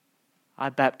 I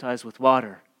baptize with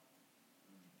water.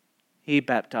 He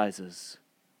baptizes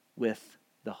with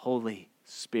the Holy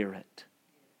Spirit.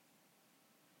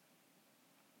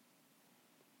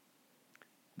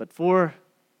 But for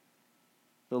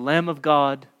the Lamb of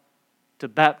God to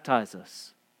baptize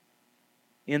us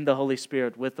in the Holy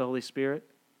Spirit, with the Holy Spirit,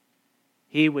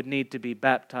 He would need to be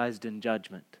baptized in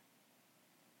judgment.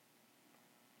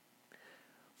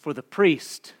 For the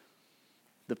priest,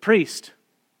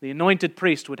 the anointed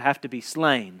priest would have to be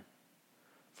slain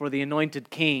for the anointed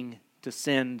king to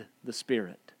send the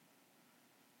Spirit.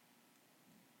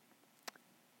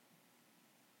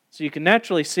 So you can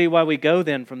naturally see why we go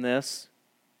then from this,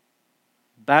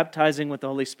 baptizing with the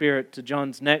Holy Spirit, to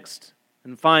John's next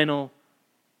and final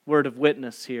word of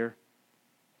witness here.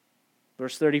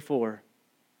 Verse 34.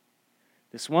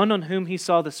 This one on whom he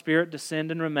saw the Spirit descend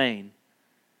and remain,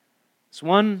 this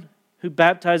one who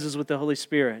baptizes with the Holy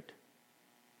Spirit,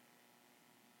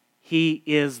 He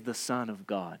is the Son of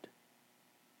God.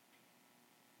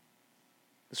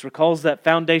 This recalls that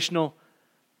foundational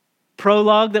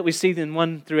prologue that we see in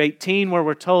 1 through 18, where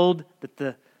we're told that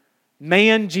the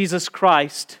man, Jesus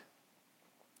Christ,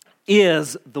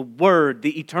 is the Word,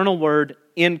 the eternal Word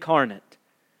incarnate.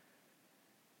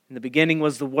 In the beginning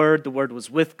was the Word was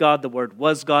with God, the Word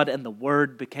was God, and the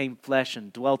Word became flesh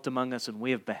and dwelt among us, and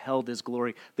we have beheld His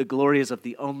glory. The glory is of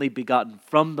the only begotten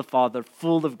from the Father,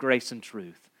 full of grace and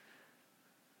truth.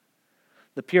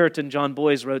 The Puritan John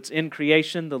Boyes wrote, "In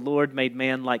creation the Lord made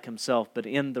man like Himself, but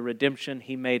in the redemption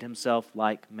He made Himself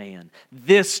like man."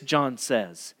 This, John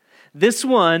says, this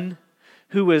one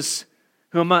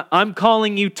whom I'm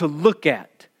calling you to look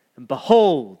at and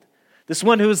behold, this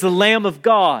one who is the Lamb of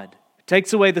God,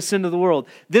 takes away the sin of the world.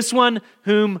 This one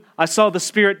whom I saw the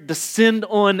Spirit descend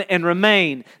on and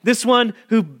remain. This one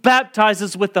who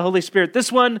baptizes with the Holy Spirit. This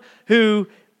one who,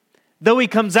 though he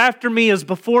comes after me, is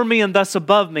before me and thus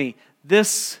above me.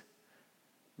 This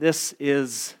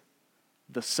is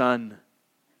the Son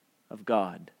of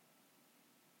God.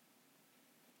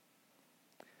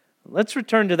 Let's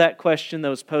return to that question that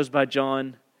was posed by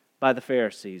John by the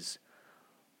Pharisees.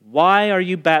 Why are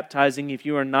you baptizing if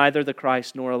you are neither the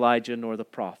Christ nor Elijah nor the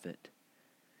prophet?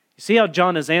 You see how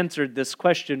John has answered this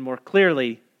question more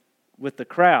clearly with the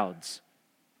crowds.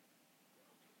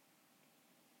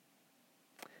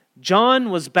 John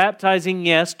was baptizing,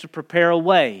 yes, to prepare a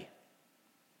way.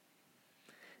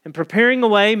 And preparing a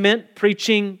way meant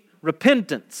preaching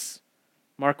repentance.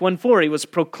 Mark 1:4, he was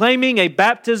proclaiming a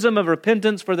baptism of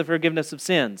repentance for the forgiveness of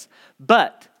sins.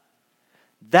 But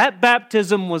that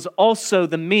baptism was also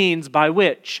the means by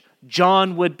which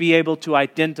John would be able to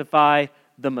identify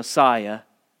the Messiah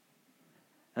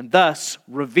and thus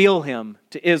reveal Him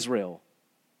to Israel.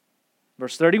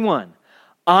 Verse 31,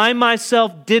 I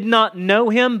myself did not know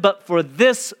Him, but for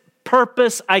this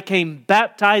purpose I came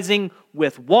baptizing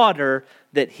with water,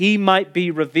 that He might be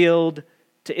revealed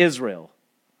to Israel.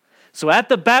 So at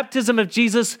the baptism of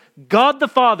Jesus, God the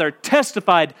Father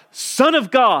testified, Son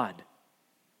of God,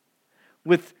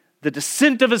 with the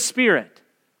descent of His Spirit.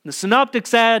 The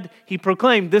synoptics add, He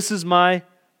proclaimed, this is my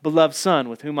beloved Son,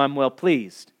 with whom I'm well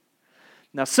pleased.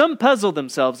 Now some puzzle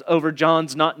themselves over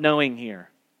John's not knowing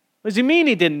here. What does he mean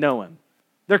he didn't know Him?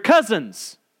 They're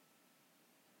cousins.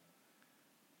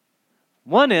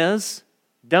 One is,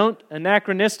 don't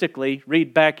anachronistically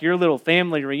read back your little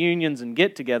family reunions and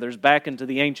get-togethers back into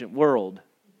the ancient world.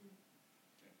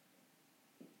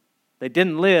 They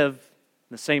didn't live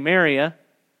in the same area.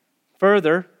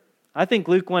 Further, I think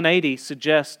Luke 180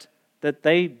 suggests that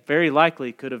they very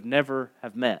likely could have never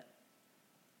have met.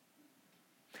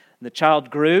 And the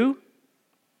child grew,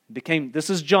 this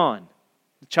is John.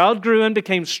 The child grew and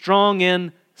became strong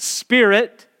in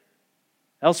spirit.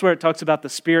 Elsewhere it talks about the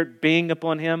Spirit being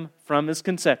upon him from his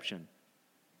conception.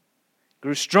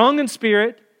 Grew strong in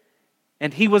spirit,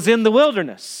 and he was in the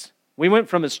wilderness. We went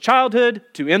from his childhood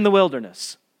to in the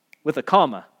wilderness, with a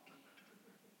comma,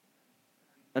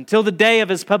 until the day of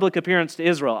his public appearance to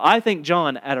Israel. I think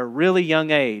John, at a really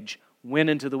young age, went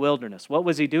into the wilderness. What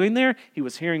was he doing there? He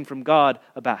was hearing from God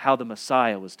about how the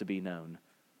Messiah was to be known.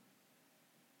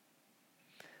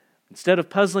 Instead of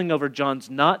puzzling over John's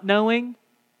not knowing,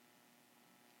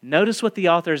 notice what the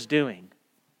author is doing.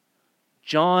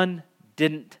 John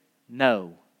didn't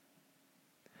know.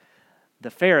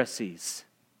 The Pharisees,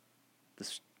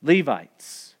 the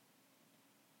Levites,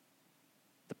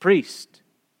 the priest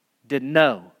didn't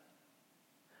know.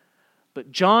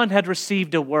 But John had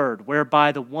received a word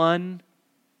whereby the one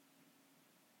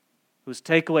who was to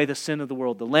take away the sin of the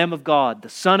world, the Lamb of God, the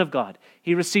Son of God,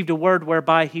 he received a word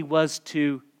whereby he was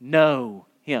to know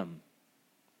him.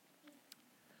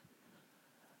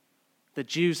 The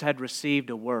Jews had received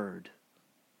a word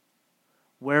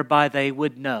whereby they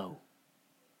would know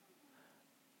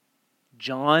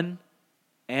John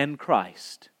and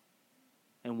Christ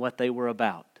and what they were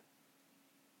about.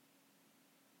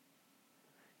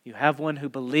 You have one who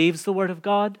believes the Word of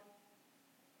God,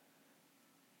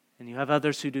 and you have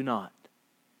others who do not.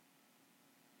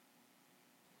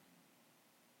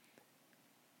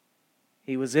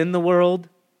 He was in the world,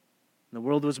 and the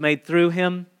world was made through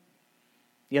him,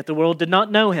 yet the world did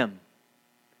not know him.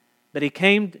 But he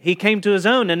came to his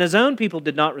own, and his own people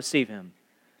did not receive him.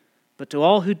 But to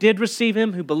all who did receive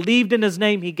him, who believed in his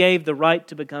name, he gave the right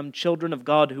to become children of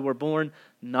God, who were born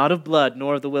not of blood,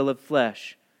 nor of the will of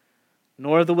flesh,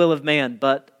 nor of the will of man,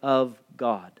 but of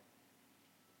God.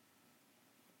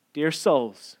 Dear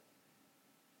souls,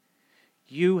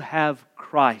 you have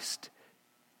Christ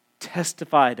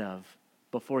testified of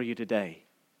before you today,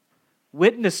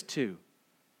 witnessed to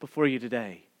before you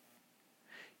today.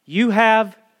 You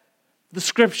have the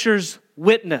Scripture's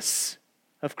witness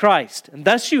of Christ, and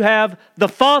thus you have the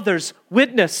Father's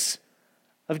witness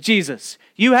of Jesus.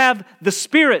 You have the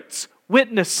Spirit's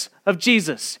witness of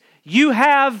Jesus. You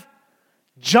have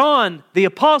John the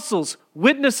Apostle's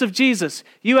witness of Jesus.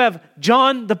 You have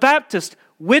John the Baptist,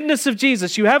 witness of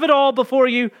Jesus. You have it all before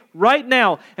you right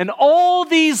now. And all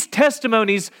these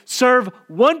testimonies serve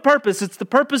one purpose. It's the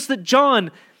purpose that John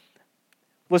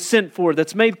was sent for,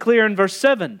 that's made clear in verse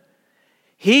 7.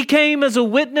 He came as a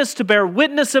witness to bear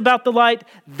witness about the light,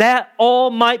 that all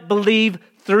might believe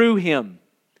through him.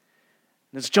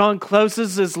 And as John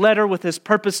closes his letter with his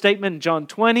purpose statement in John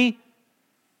 20,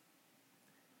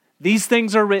 these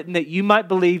things are written that you might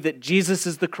believe that Jesus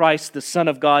is the Christ, the Son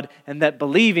of God, and that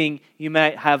believing you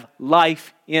might have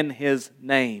life in his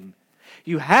name.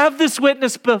 You have this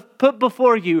witness put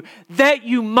before you that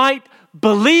you might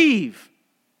believe.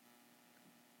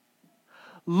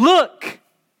 Look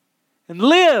and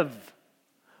live.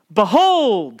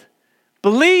 Behold,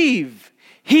 believe.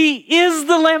 He is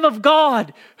the Lamb of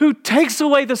God who takes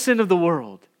away the sin of the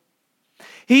world.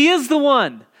 He is the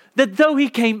one that though he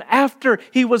came after,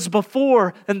 he was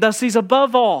before, and thus he's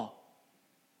above all.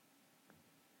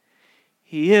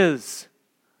 He is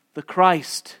the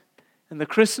Christ and the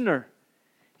christener.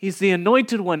 He's the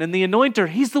anointed one and the anointer.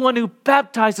 He's the one who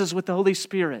baptizes with the Holy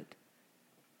Spirit.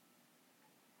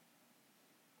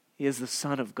 He is the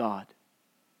Son of God.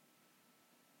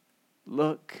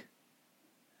 Look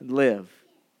and live.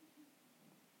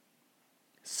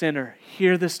 Sinner,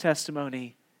 hear this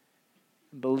testimony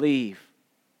and believe.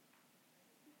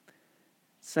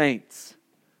 Saints,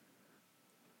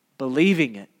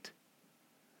 believing it,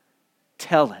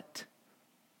 tell it.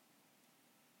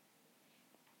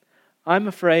 I'm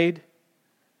afraid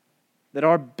that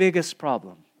our biggest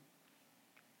problem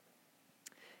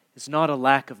is not a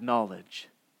lack of knowledge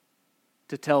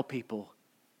to tell people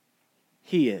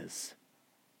He is.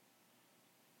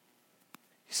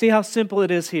 You see how simple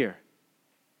it is here?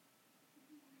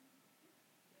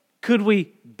 Could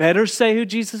we better say who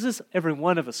Jesus is? Every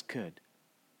one of us could.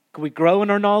 Can we grow in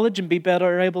our knowledge and be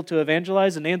better able to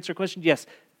evangelize and answer questions? Yes.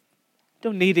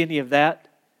 Don't need any of that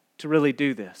to really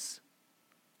do this.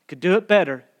 You could do it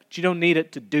better, but you don't need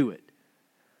it to do it.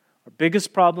 Our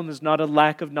biggest problem is not a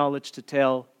lack of knowledge to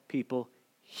tell people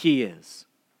He is.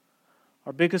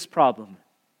 Our biggest problem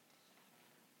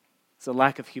is a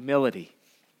lack of humility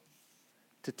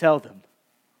to tell them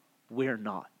we're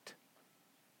not.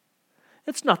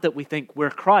 It's not that we think we're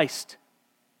Christ.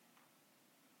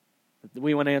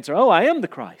 We want to answer, oh, I am the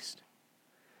Christ.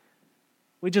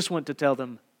 We just want to tell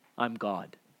them, I'm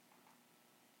God.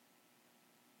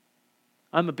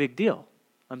 I'm a big deal.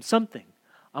 I'm something.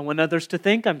 I want others to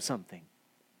think I'm something.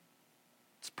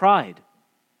 It's pride.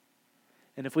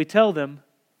 And if we tell them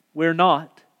we're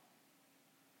not,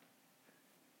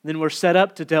 then we're set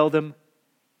up to tell them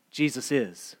Jesus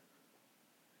is.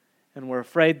 And we're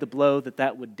afraid the blow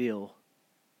that would deal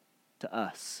to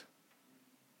us.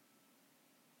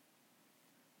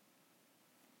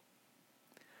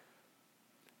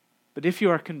 But if you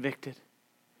are convicted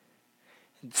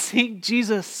and seeing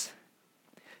Jesus,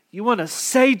 you want to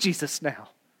say Jesus now.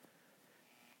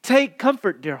 Take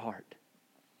comfort, dear heart.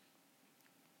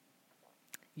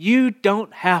 You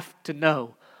don't have to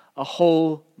know a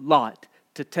whole lot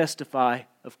to testify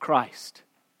of Christ.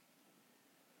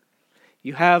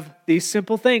 You have these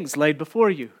simple things laid before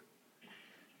you.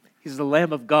 He's the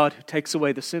Lamb of God who takes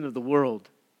away the sin of the world.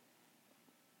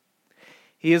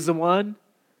 He is the one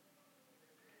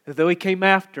that though He came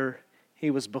after, He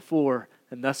was before,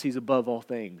 and thus He's above all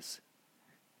things.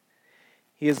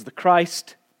 He is the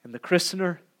Christ and the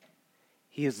Christener.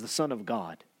 He is the Son of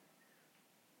God.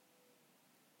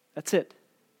 That's it.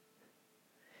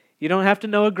 You don't have to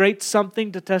know a great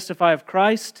something to testify of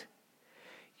Christ.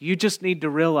 You just need to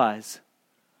realize,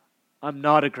 I'm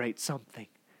not a great something.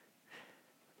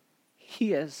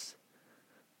 He is.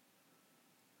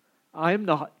 I am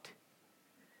not.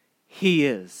 He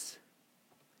is.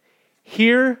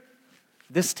 Hear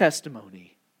this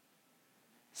testimony.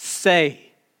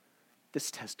 Say this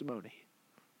testimony.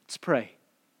 Let's pray.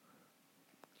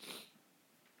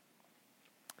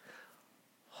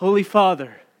 Holy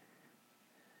Father,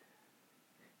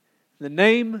 in the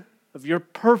name of your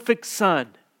perfect Son,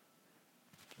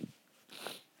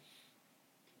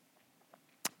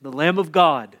 the Lamb of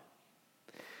God,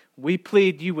 we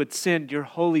plead you would send your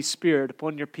Holy Spirit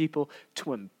upon your people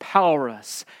to empower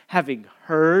us, having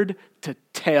heard, to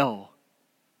tell.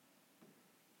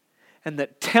 And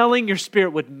that telling your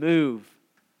Spirit would move.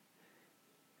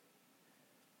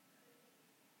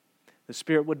 The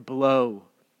Spirit would blow.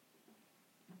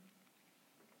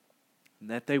 And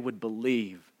that they would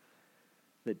believe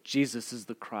that Jesus is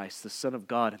the Christ, the Son of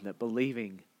God, and that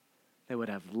believing they would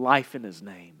have life in His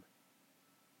name.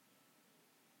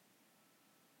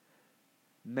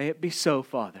 May it be so,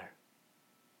 Father.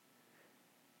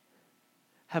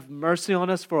 Have mercy on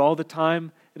us for all the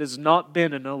time it has not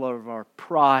been in all of our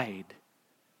pride,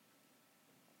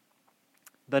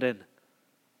 but in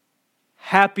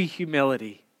happy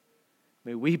humility.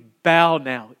 May we bow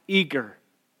now, eager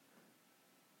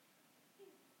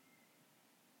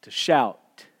to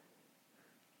shout,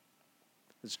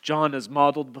 as John has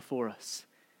modeled before us,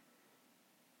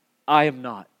 I am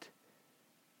not.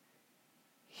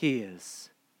 He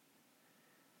is.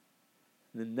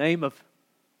 In the name of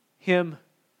Him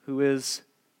who is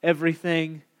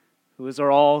everything, who is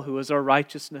our all, who is our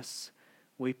righteousness,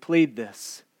 we plead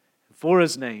this. For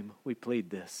His name, we plead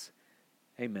this.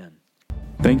 Amen.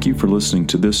 Thank you for listening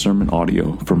to this sermon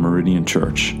audio from Meridian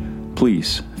Church.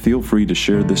 Please feel free to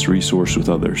share this resource with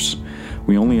others.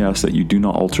 We only ask that you do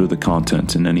not alter the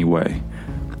content in any way.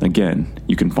 Again,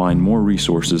 you can find more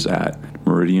resources at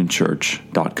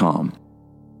meridianchurch.com.